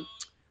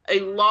a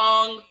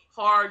long,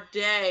 hard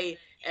day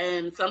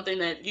and something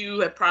that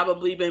you have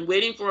probably been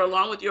waiting for,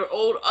 along with your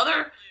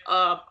other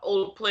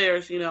old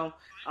players,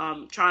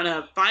 trying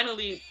to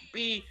finally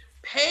be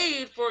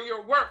paid for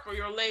your work, for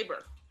your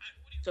labor.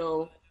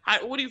 So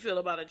what do you feel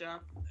about it, John?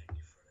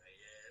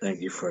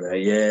 Thank you for that.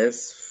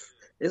 Yes,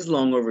 it's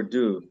long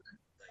overdue.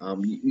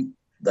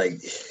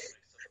 Like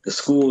the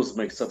schools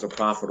make such a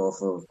profit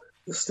off of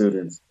the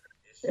students,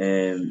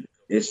 and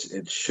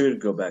it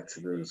should go back to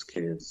those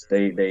kids.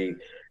 They're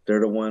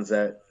the ones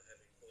that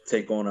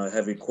take on a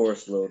heavy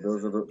course load.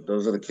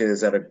 Those are the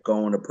kids that are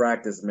going to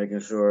practice,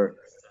 making sure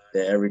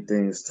that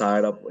everything's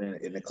tied up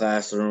in the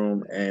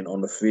classroom and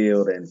on the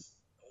field, and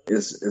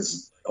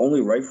it's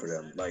only right for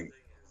them. Like,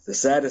 the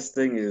saddest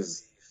thing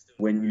is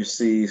when you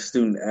see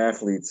student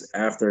athletes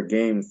after a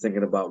game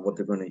thinking about what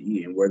they're going to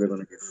eat and where they're going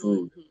to get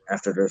food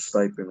after their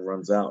stipend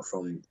runs out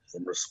from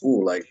their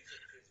school. Like,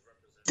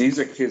 these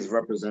are kids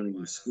representing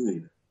your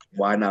school.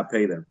 Why not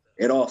pay them?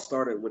 It all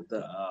started with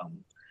the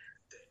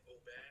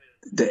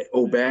Eddie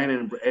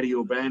O'Bannon,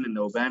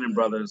 the O'Bannon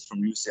brothers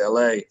from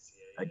UCLA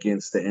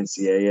against the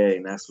NCAA,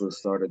 and that's what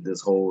started this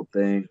whole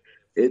thing.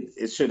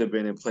 It should have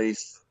been in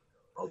place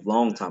a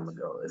long time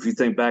ago. If you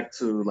think back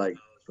to, like,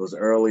 those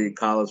early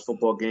college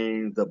football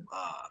games,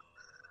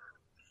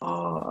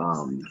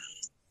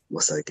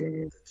 what's that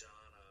game?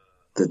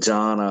 What's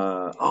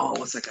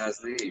that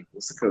guy's name?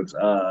 What's the coach?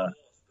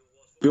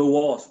 Bill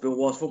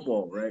Walsh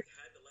football, right?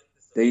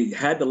 They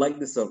had the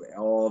likeness of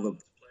all the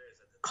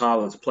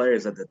college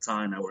players at the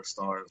time that were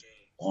stars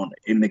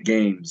in the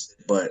games,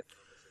 but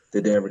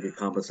did they ever get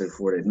compensated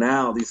for it?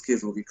 Now these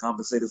kids will get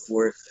compensated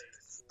for it.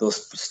 they'll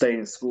stay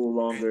in school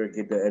longer,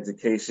 get their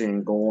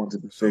education, go on to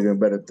bigger and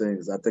better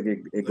things. I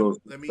think it goes.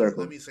 Let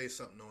me say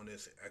something on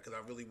this, because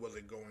I really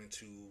wasn't going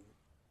to,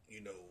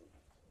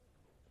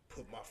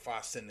 put my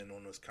 5 cents in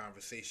on this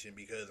conversation,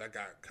 because I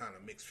got kind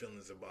of mixed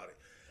feelings about it.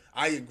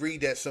 I agree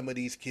that some of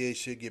these kids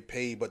should get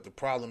paid, but the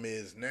problem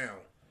is now,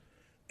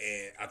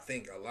 and I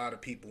think a lot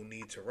of people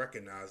need to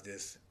recognize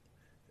this,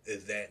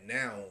 is that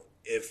now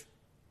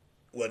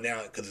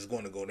because it's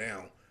going to go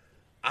down,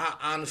 I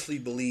honestly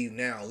believe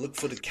now, look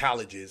for the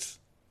colleges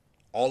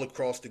all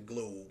across the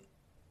globe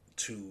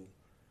to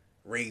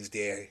raise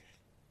their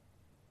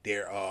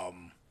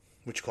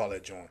what you call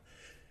that, John?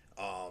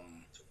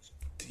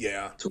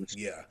 Yeah.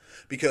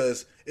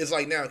 Because it's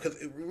like now, because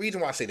the reason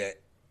why I say that,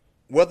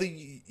 whether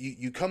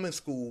you come in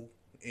school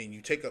and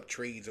you take up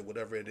trades or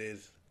whatever it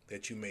is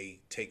that you may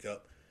take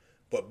up,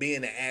 but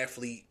being an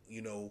athlete,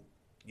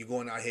 you're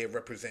going out here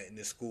representing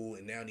the school,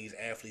 and now these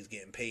athletes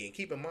getting paid. And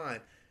keep in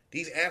mind,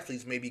 these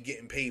athletes may be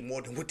getting paid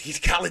more than what these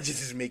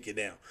colleges is making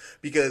now.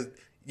 Because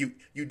you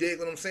dig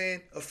what I'm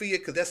saying, Afia?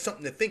 Because that's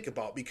something to think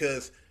about.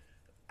 Because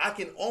I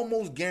can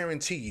almost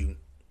guarantee you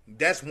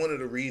that's one of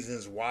the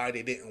reasons why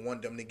they didn't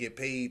want them to get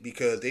paid.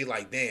 Because they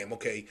like, damn,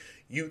 okay,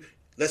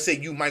 let's say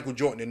you Michael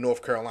Jordan in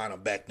North Carolina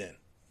back then.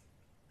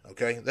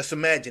 Okay? Let's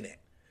imagine that.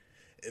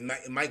 And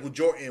Michael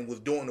Jordan was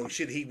doing the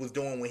shit he was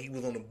doing when he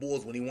was on the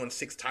Bulls, when he won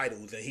 6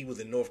 titles and he was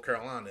in North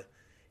Carolina.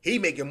 He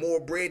making more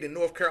bread than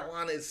North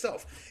Carolina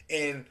itself.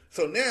 And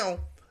so now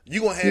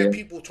you're going to have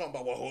people talking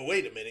about, well,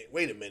 wait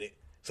a minute.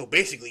 So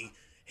basically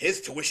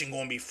his tuition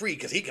going to be free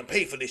because he can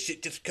pay for this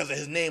shit just because of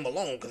his name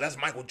alone, because that's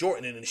Michael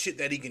Jordan and the shit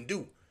that he can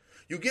do.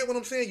 You get what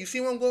I'm saying? You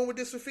see where I'm going with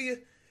this, Sophia?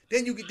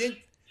 Then you get...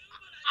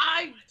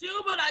 I do,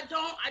 but I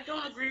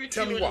don't agree with you.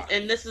 Tell me why.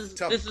 And this is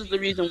the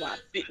reason why.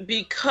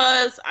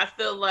 Because I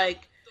feel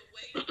like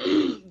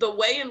the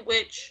way in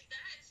which,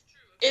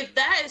 if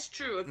that is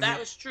true,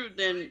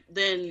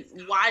 then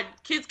why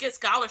kids get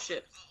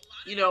scholarships?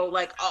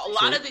 Like a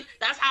lot of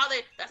that's how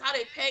they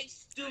pay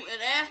student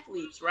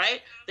athletes,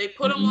 right? They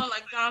put them on,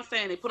 like John's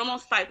saying, they put them on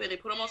stipend, they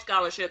put them on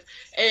scholarships,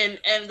 and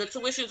the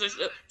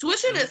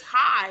tuition is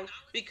high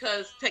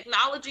because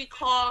technology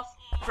costs,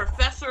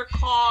 professor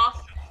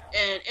costs,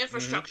 and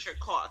infrastructure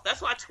costs.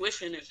 That's why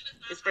tuition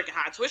is freaking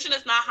high. Tuition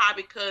is not high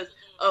because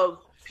of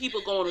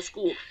people going to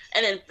school.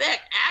 And in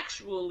fact,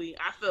 actually,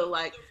 I feel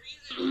like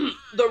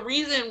the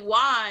reason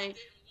why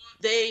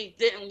they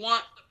didn't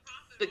want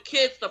the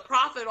kids to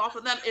profit off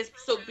of them is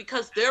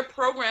because their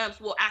programs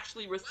will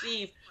actually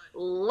receive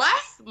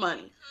less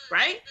money,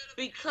 right?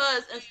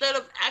 Because instead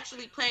of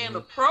actually paying the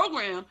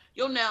program,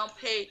 you'll now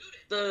pay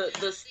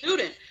the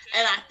student.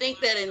 And I think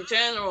that in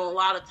general, a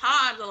lot of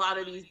times, a lot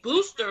of these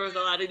boosters, a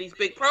lot of these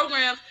big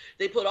programs,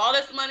 they put all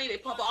this money, they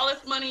pump all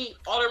this money,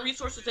 all their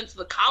resources into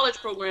the college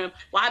program.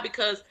 Why?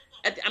 Because,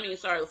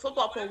 the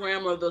football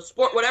program or the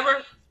sport,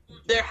 whatever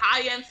their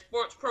high-end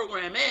sports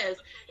program is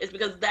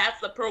because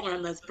that's the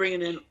program that's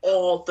bringing in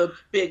all the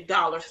big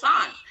dollar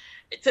signs.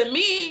 To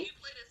me,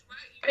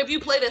 if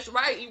you play this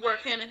right, you work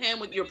hand in hand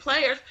with your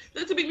players,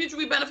 this would be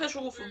mutually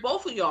beneficial for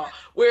both of y'all,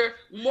 where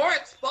more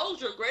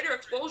exposure, greater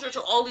exposure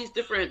to all these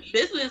different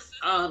business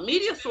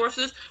media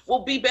sources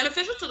will be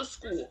beneficial to the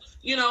school,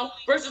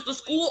 versus the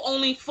school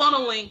only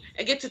funneling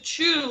and get to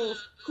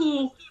choose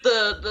who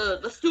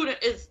the student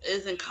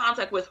is in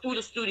contact with, who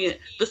the student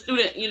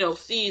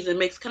sees and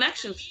makes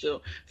connections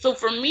to. So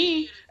for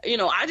me,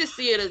 I just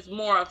see it as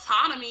more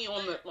autonomy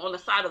on the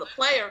side of the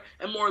player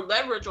and more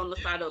leverage on the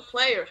side of the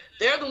player.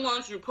 They're the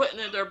ones who are putting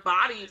in their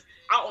bodies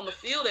out on the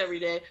field every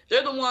day.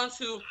 They're the ones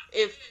who,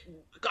 if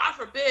God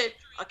forbid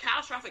a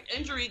catastrophic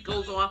injury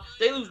goes on,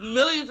 they lose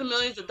millions and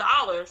millions of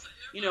dollars.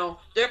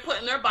 They're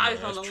putting their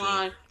bodies on the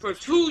line for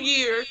 2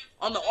 years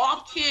on the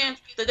off chance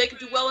that they could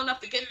do well enough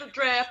to get the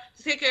draft,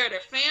 to take care of their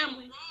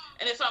family.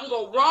 And if something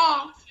go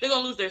wrong, they're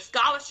going to lose their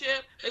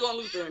scholarship. They're going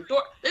to lose their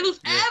endorsement. They lose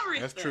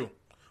everything. That's true.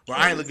 Well,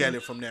 I ain't look at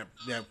it from that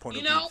point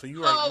of view. So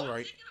you're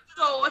right.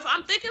 So if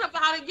I'm thinking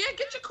about it,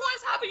 get your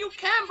coins however you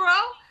can, bro.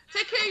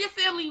 Take care of your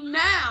family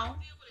now.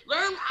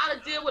 Learn how to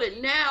deal with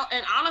it now.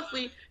 And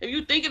honestly, if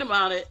you're thinking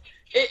about it,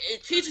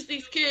 it teaches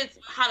these kids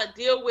how to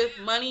deal with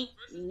money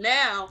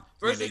now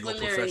versus when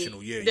they're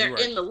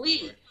in the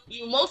league.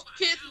 Most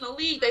kids in the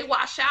league, they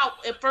wash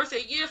out in first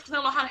 8 years because they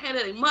don't know how to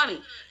handle their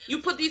money. You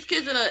put these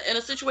kids in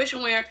a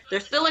situation where they're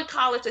still in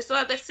college, they still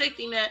have their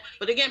safety net,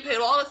 but they're getting paid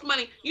all this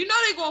money. They're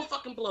going to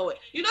fucking blow it.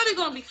 They're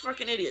going to be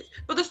freaking idiots.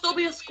 But they'll still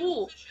be in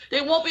school.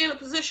 They won't be in a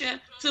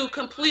position to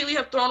completely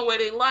have thrown away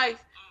their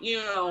life,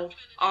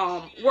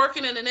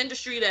 working in an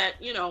industry that,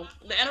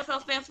 the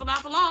NFL stands for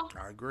not for long.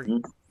 I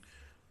agree.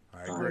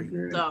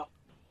 So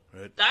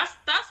that's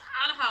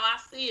kind of how I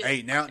see it.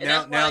 Hey,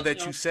 now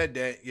that you said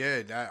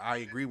that, I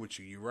agree with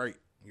you. You're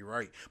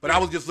right. But I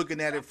was just looking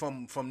at it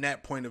from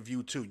that point of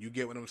view too. You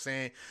get what I'm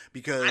saying?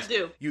 Because I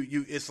do.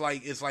 You it's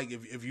like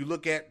if you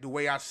look at the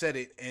way I said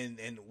it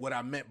and what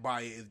I meant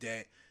by it is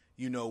that,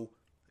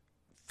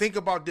 think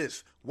about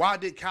this. Why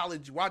did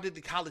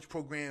the college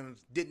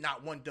programs did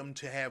not want them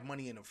to have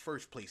money in the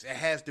first place? It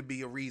has to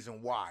be a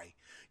reason why.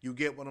 You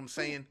get what I'm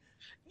saying?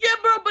 Yeah,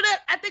 bro, but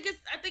at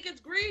think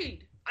it's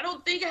greed. I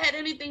don't think it had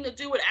anything to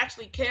do with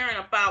actually caring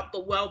about the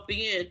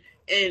well-being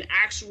and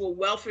actual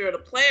welfare of the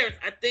players.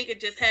 I think it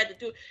just had to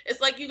do. It's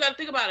like you got to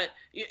think about it.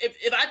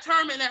 If I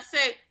term and I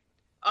say,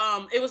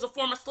 it was a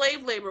form of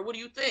slave labor, what do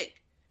you think?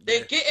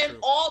 They're getting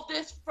all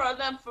this for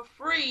them for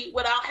free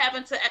without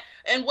having to.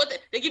 And what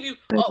they give you?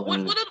 What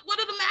did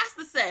the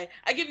master say?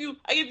 I give you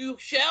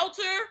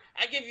shelter.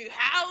 I give you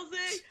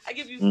housing. I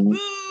give you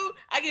food.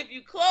 I give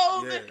you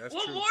clothing.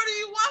 What more do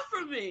you want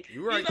from me?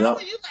 You're right. You know,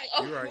 you like,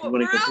 for real?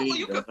 Well,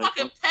 you can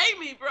fucking pay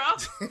me, bro.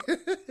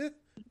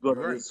 Go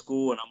to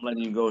school and I'm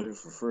letting you go here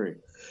for free.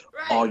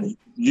 Right.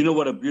 You know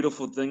what a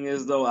beautiful thing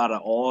is though? Out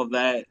of all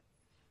that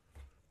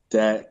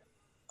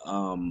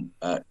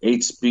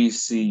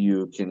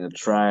HBCU can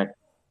attract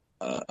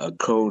a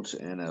coach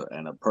and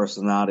a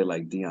personality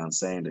like Deion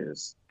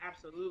Sanders.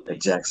 Absolutely.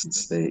 At Jackson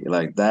State,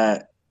 like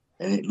that.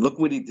 And look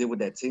what he did with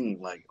that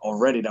team. Like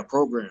already that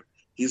program,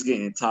 he's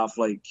getting top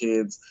flight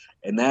kids,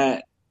 and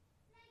that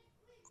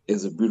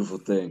is a beautiful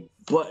thing.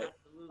 But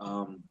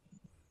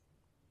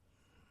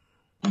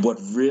what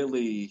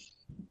really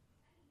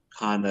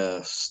kind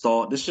of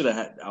stalled, this should have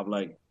had, I'm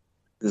like,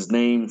 this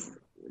name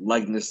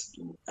likeness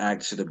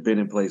act should have been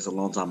in place a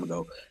long time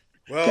ago.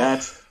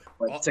 Well,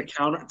 to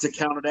counter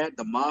that,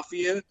 the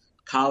Mafia,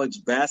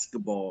 college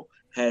basketball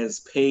has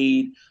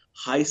paid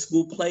high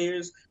school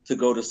players to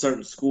go to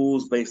certain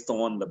schools based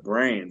on the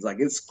brands. Like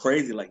it's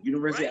crazy. Like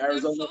University of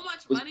Arizona so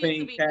much was money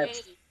paying to be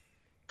cats,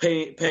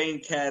 made. paying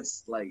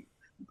cats like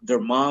their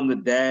mom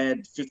and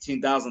dad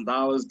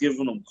 $15,000,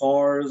 giving them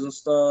cars and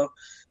stuff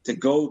to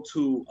go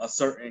to a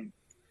certain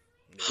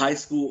high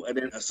school and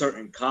then a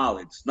certain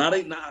college. Not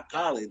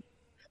college,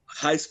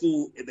 high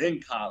school and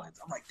then college.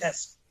 I'm like,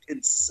 that's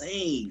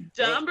insane.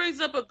 John brings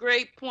up a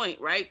great point,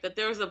 right? That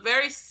there's a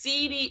very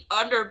seedy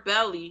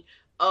underbelly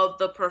of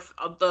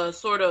the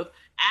sort of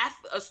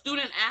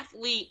student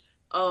athlete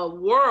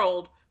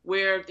world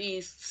where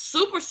these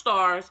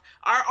superstars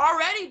are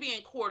already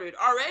being courted,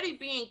 already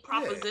being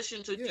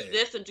propositioned to do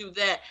this and do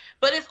that.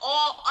 But it's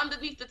all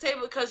underneath the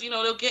table because,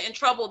 they'll get in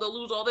trouble, they'll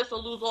lose all this,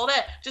 they'll lose all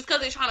that, just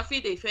because they're trying to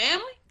feed their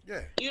family.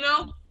 Yeah.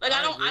 Like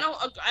I don't,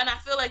 and I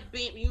feel like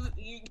being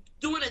you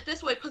doing it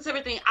this way puts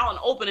everything out and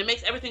open. It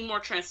makes everything more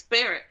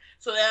transparent.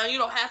 So that you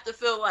don't have to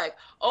feel like,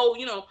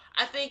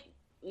 I think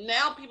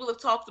now people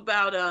have talked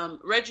about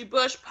Reggie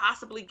Bush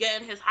possibly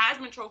getting his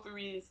Heisman Trophy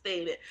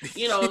reinstated.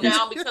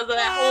 Now because of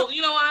that whole,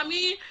 you know what I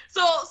mean?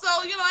 So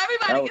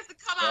everybody gets to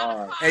come out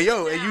of the Hey,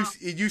 yo, and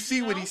you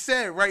see what he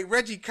said, right?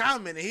 Reggie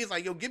commented, he's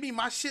like, yo, give me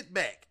my shit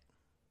back.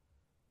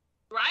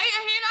 Right?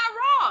 And he's not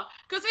wrong.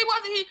 Because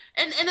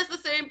and it's the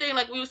same thing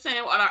like we were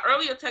saying on our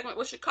earlier segment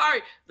with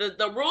Sha'Carri.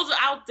 The rules are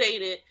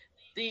outdated.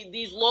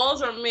 These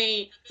laws are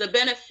made to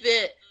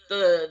benefit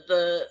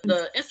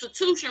the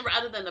institution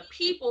rather than the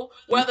people,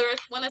 whether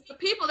it's when it's the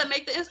people that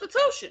make the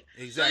institution.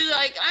 Exactly. So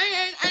like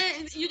I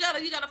ain't you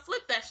gotta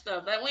flip that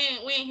stuff. Like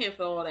we ain't here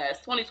for all that. It's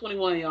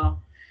 2021, y'all.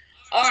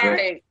 All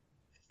right.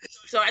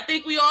 So I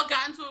think we all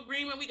got into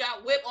agreement. We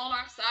got Whip on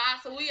our side,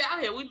 so we out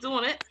here. We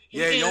doing it.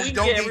 Don't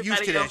get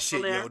used to that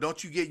shit, yo.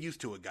 Don't you get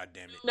used to it,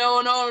 goddammit.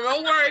 No,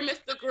 don't worry,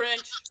 Mr.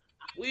 Grinch.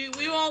 We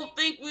won't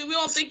think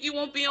you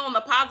won't be on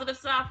the positive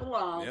side for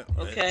long. Yep.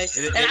 Okay.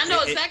 And I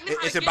know exactly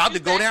how it's about to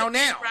go down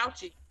now.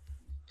 Grouchy.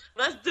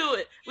 Let's do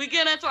it. We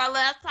get into our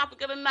last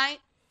topic of the night.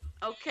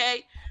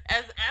 Okay.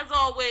 As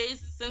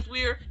always, since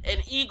we're an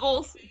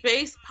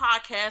Eagles-based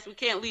podcast, we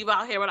can't leave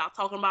out here without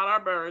talking about our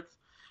birds.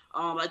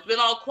 It's been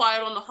all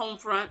quiet on the home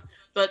front,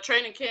 but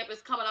training camp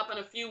is coming up in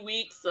a few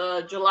weeks,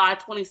 July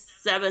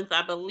 27th,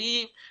 I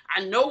believe.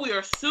 I know we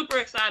are super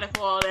excited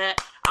for all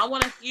that. I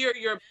want to hear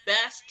your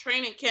best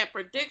training camp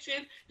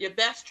prediction, your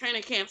best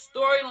training camp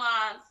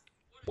storylines.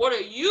 What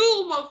are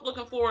you most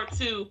looking forward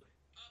to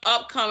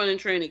upcoming in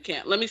training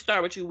camp? Let me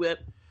start with you, Whip.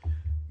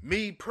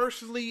 Me,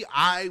 personally,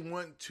 I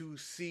want to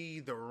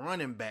see the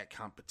running back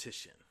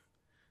competition.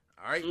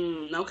 All right?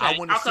 Okay. I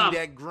want to see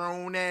that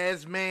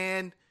grown-ass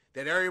man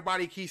that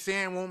everybody keeps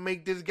saying won't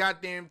make this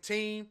goddamn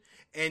team.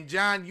 And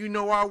John, you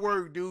know our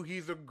word, dude.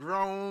 He's a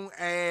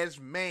grown-ass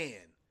man.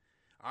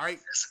 All right?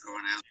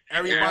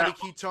 Everybody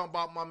keep talking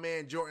about my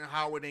man Jordan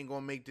Howard ain't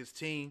going to make this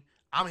team.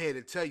 I'm here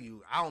to tell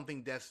you, I don't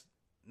think that's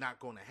not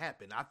going to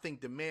happen. I think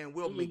the man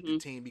will make the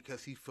team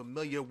because he's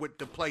familiar with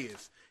the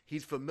players.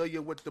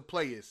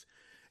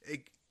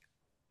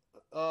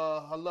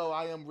 Hello,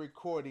 I am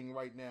recording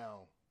right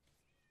now.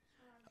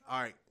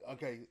 All right.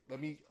 Okay.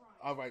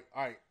 All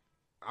right.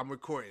 I'm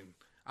recording.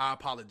 I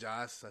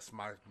apologize. That's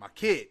my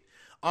kid.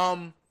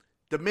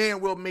 The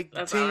man will make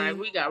the team. All right.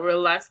 We got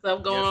real life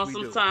stuff going on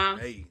sometimes.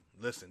 Hey,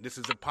 listen, this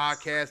is a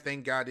podcast.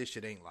 Thank God this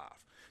shit ain't live.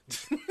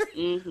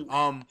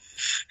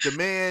 The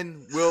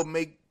man will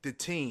make the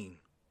team.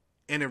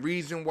 And the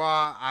reason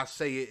why I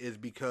say it is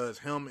because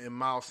him and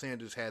Miles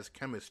Sanders has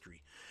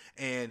chemistry.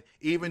 And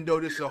even though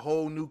this is a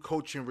whole new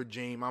coaching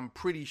regime, I'm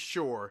pretty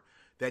sure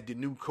that the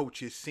new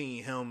coaches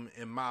seen him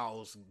and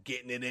Miles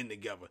getting it in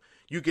together.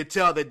 You could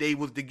tell that they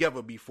was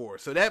together before.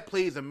 So that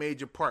plays a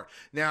major part.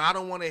 Now, I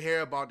don't want to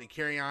hear about the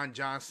Kerryon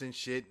Johnson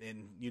shit.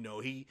 And,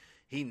 he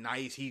he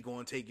nice, he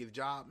gonna take his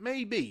job.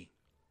 Maybe.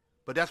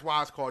 But that's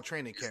why it's called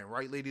training camp,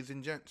 right, ladies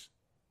and gents?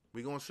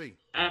 We gonna see.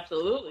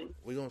 Absolutely.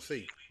 We gonna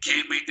see.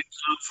 Can't make the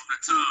club from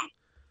the tub.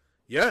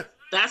 Yeah.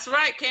 That's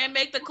right. Can't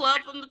make the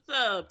club from the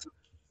tub.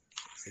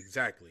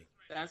 Exactly.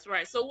 That's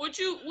right. So what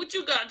you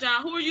got,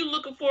 John? Who are you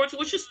looking forward to?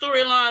 What's your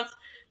storylines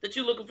that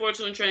you're looking forward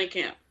to in training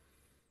camp?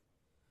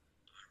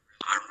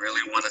 I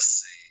really want to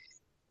see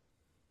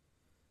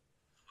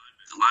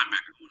the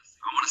linebacker.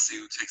 I want to see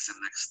who takes the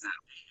next step.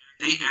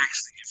 They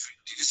actually,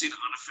 did you see the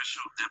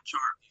unofficial depth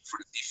chart for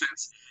the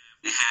defense?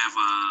 They have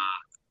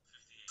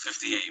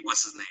 58.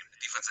 What's his name? The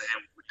defensive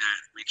end that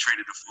we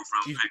traded the 4th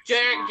round pick.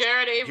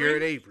 Jared Avery.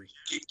 Jared Avery.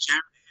 They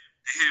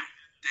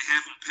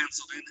have him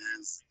penciled in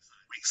as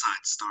weak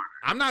side starter.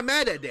 I'm not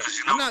mad at that.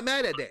 I'm not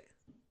mad at that.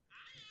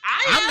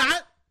 I'm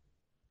not.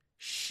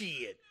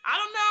 Shit. I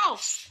don't know.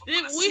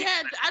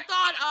 I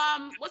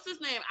thought, what's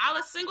his name?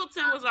 Alex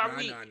Singleton was our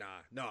weak.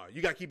 No.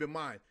 You got to keep in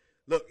mind.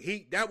 Look,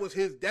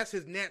 that's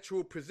his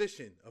natural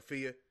position,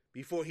 Afia,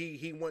 before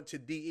he went to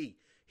DE.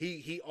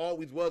 He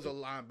always was a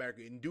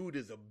linebacker, and dude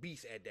is a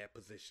beast at that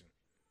position.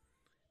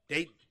 No,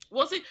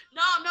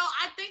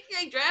 I think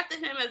they drafted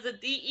him as a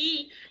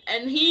DE,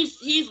 and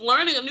he's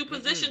learning a new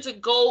position to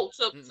go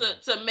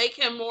to make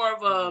him more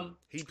of a.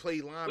 He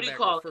played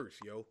linebacker first,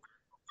 yo.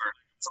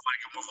 Somebody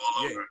can move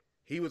all over.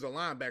 He was a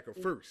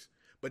linebacker first,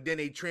 but then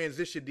they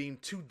transitioned him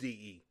to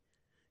DE.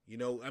 You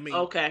know, I mean,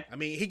 okay. I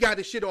mean, he got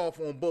his shit off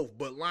on both,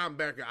 but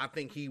linebacker, I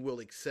think he will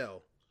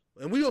excel,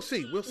 and we'll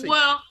see. We'll see.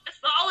 Well, it's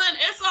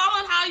all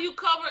in how you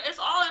cover. It's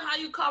all in how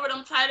you cover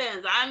them tight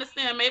ends. I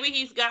understand. Maybe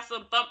he's got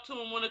some thump to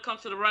him when it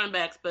comes to the running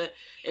backs, but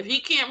if he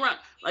can't run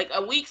like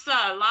a weak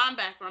side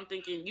linebacker, I'm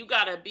thinking you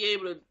got to be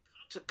able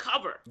to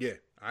cover. Yeah,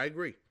 I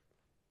agree.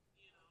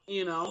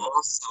 You know.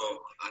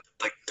 Also,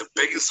 like the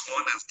biggest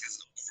one that's getting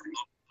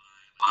overlooked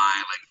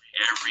by like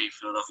every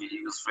Philadelphia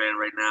Eagles fan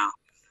right now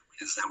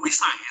is that we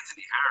signed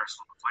Anthony Harris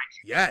from the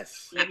Vikings. Yes.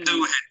 That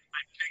dude had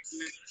 5 picks.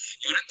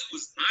 Yo, that dude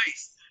was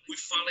nice. We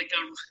finally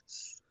got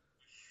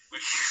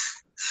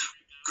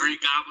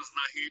Green Goblin's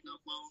not here no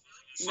more.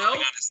 We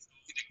finally got his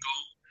to go.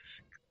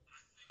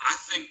 I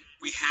think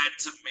we had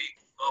to make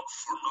up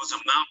for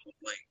losing Malcolm.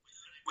 Like,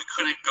 we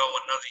couldn't go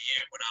another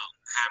year without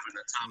having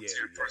a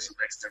top-tier person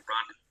next to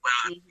Ronnie.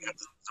 Well, we had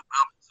to lose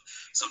Malcolm.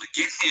 So to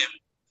get him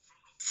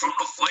from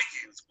the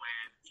Vikings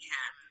when he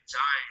had the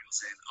Giants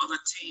and other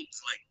teams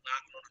like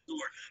knocking on the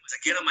door, to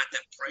get him at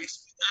that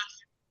price we got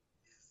him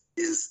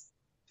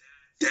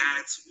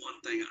that's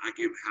one thing I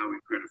give Howie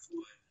credit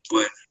for.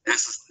 But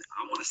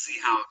I want to see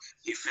how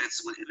he fits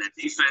in that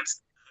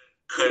defense.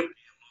 Could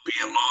be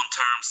a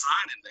long-term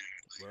signing there.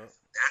 Like,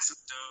 that's a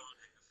dude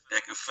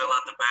that could fill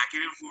out the back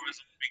end for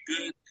us and be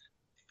good.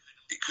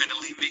 It could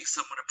alleviate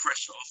some of the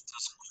pressure off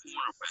those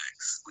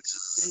cornerbacks, which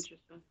is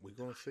interesting. We're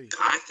gonna see.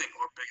 I think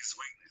our biggest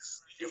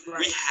weakness. If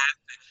we have,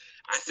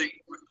 I think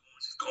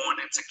going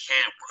into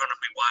camp, we're going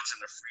to be watching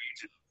the free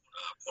agent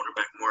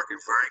quarterback market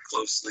very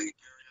closely.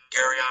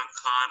 Garyon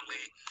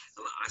Conley.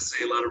 I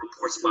see a lot of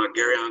reports about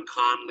Garyon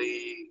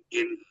Conley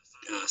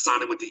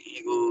signing with the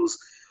Eagles.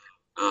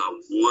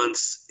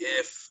 Once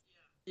if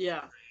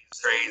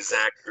trade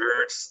Zach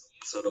Ertz.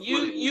 So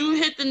you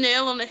hit the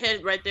nail on the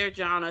head right there,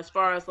 John. As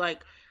far as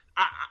like,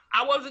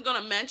 I wasn't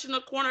gonna mention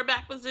the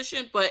cornerback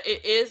position, but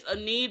it is a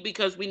need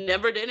because we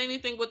never did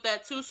anything with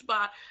that 2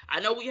 spot. I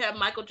know we have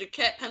Michael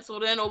Jacquet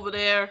penciled in over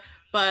there,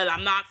 but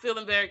I'm not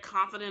feeling very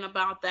confident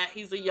about that.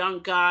 He's a young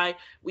guy.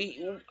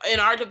 In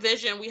our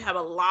division, we have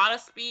a lot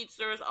of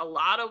speedsters. A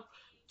lot of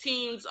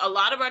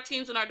our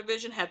teams in our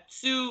division have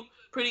 2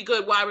 pretty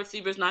good wide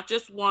receivers, not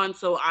just one.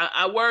 So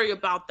I worry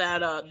about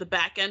that the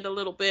back end a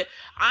little bit.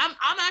 I'm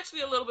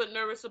actually a little bit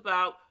nervous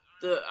about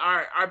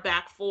our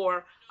back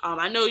 4.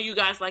 I know you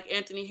guys like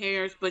Anthony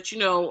Harris, but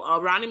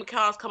Ronnie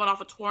McCall's coming off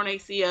a torn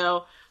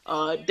ACL.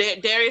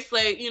 Darius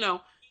Slay,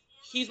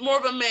 he's more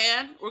of a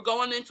man. We're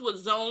going into a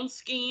zone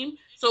scheme,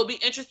 so be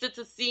interested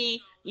to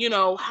see,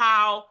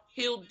 how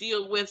he'll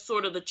deal with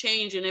sort of the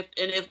change, and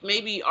if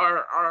maybe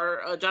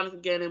our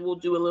Jonathan Gannon will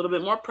do a little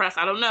bit more press.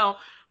 I don't know,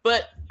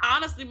 but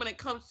honestly, when it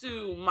comes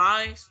to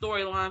my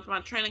storylines,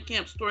 my training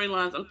camp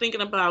storylines, I'm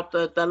thinking about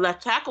the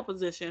left tackle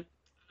position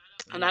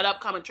and that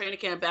upcoming training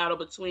camp battle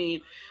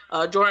between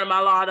Jordan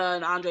Mailata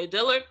and Andre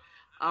Dillard.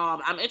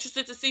 I'm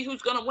interested to see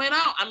who's going to win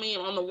out. I mean,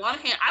 on the one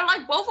hand, I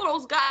like both of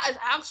those guys.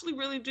 I actually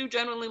really do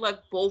genuinely like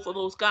both of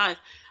those guys.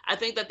 I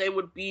think that they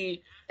would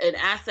be an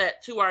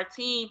asset to our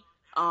team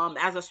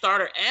as a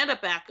starter and a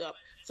backup.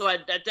 So I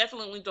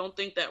definitely don't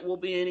think that will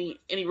be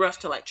any rush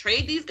to like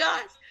trade these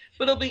guys.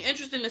 But it'll be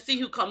interesting to see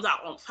who comes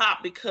out on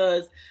top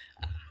because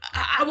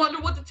I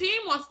wonder what the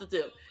team wants to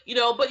do.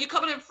 But you're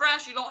coming in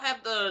fresh. You don't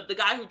have the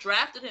guy who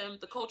drafted him,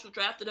 the coach who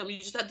drafted him. You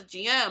just have the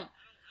GM.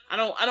 I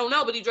don't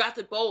know, but he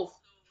drafted both.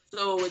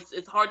 So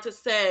it's hard to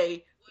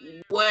say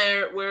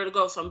where to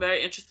go. So I'm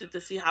very interested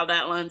to see how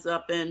that lines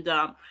up. And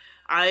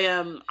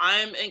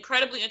I'm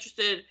incredibly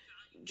interested.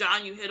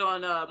 John, you hit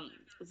on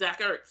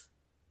Zach Ertz.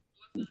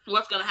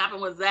 What's going to happen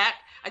with Zach?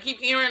 I keep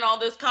hearing all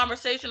this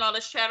conversation, all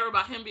this chatter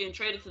about him being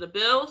traded to the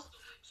Bills.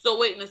 Still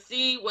waiting to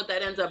see what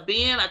that ends up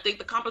being. I think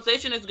the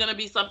compensation is going to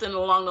be something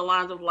along the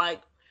lines of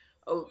like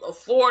a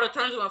 4 that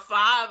turns into a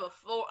 5, a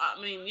 4.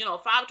 I mean, you know,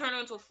 5 turning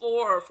into a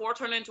 4, or 4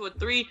 turning into a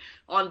 3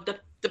 on the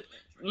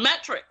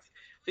metrics,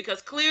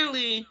 because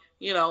clearly,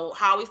 you know,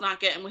 Howie's not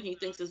getting what he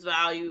thinks is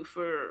value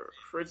for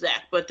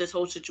Zach. But this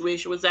whole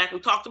situation with Zach, we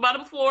talked about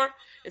it before.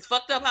 It's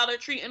fucked up how they're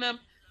treating him,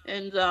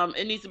 and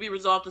it needs to be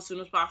resolved as soon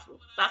as possible.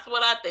 That's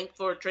what I think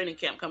for training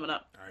camp coming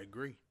up. I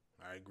agree.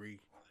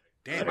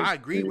 Damn, I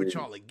agree with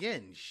y'all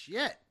again.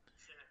 Shit.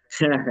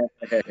 All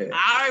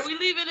right, we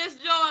leaving this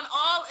joint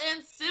all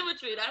in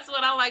symmetry. That's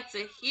what I like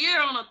to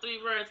hear on a Three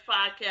Birds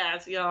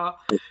podcast, y'all.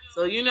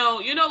 So you know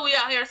we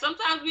out here.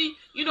 Sometimes we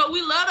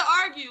love to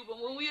argue,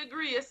 but when we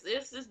agree, it's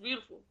just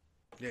beautiful.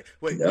 Yeah.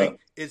 Wait,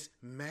 it's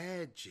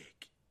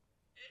magic.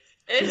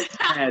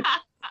 Absolutely.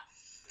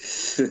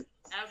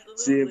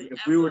 See,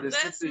 if we were the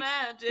Sixers,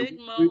 magic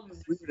moment.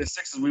 If we were the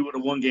Sixers, we would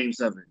have won Game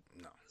 7.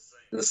 No,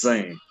 the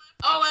same.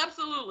 Oh,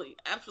 absolutely.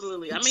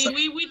 I mean,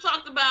 we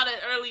talked about it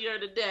earlier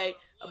today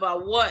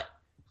about what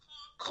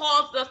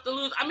caused us to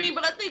lose. I mean,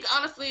 but I think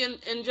honestly,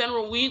 in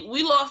general,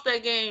 we lost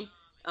that game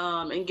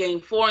in Game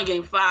 4 and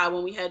Game 5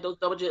 when we had those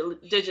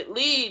double-digit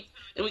leads,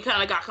 and we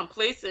kind of got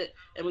complacent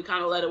and we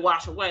kind of let it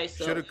wash away.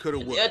 So shoulda, coulda,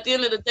 woulda. At the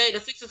end of the day, the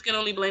Sixers can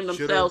only blame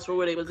themselves for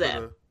where they was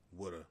at.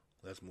 Woulda.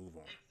 Let's move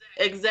on.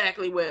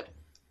 Exactly, Whip.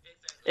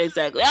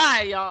 Exactly. All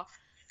right, y'all.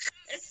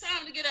 It's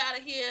time to get out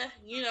of here.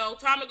 You know,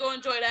 time to go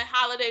enjoy that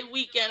holiday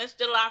weekend. It's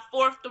July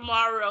 4th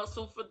tomorrow.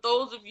 So for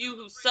those of you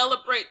who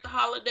celebrate the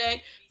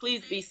holiday,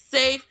 please be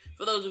safe.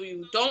 For those of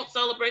you who don't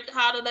celebrate the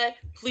holiday,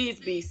 please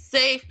be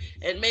safe.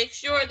 And make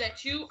sure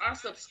that you are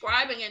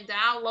subscribing and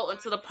downloading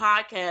to the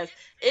podcast.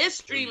 It's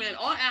streaming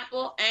on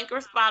Apple, Anchor,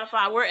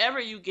 Spotify, wherever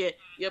you get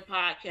your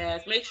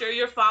podcast. Make sure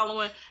you're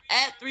following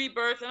at Three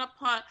Birds and a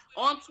Punt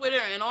on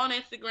Twitter and on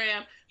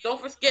Instagram. Don't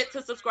forget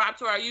to subscribe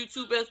to our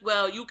YouTube as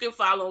well. You can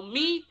follow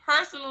me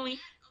personally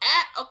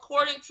at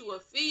According to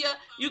Afia.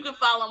 You can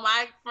follow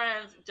my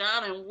friends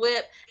John and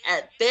Whip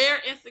at their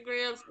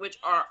Instagrams, which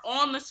are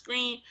on the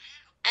screen,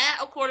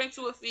 at According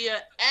to Afia,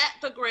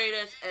 at The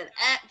Greatest, and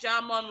at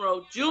John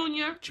Monroe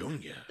Jr.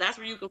 That's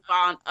where you can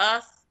find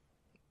us.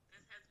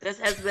 This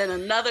has been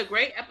another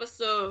great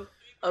episode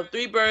of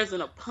Three Birds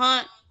and a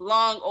Punt.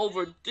 Long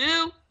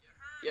overdue.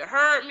 You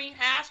heard me.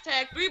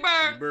 #3Birds. Three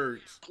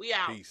Birds. We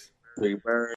out. Peace. 3 Birds.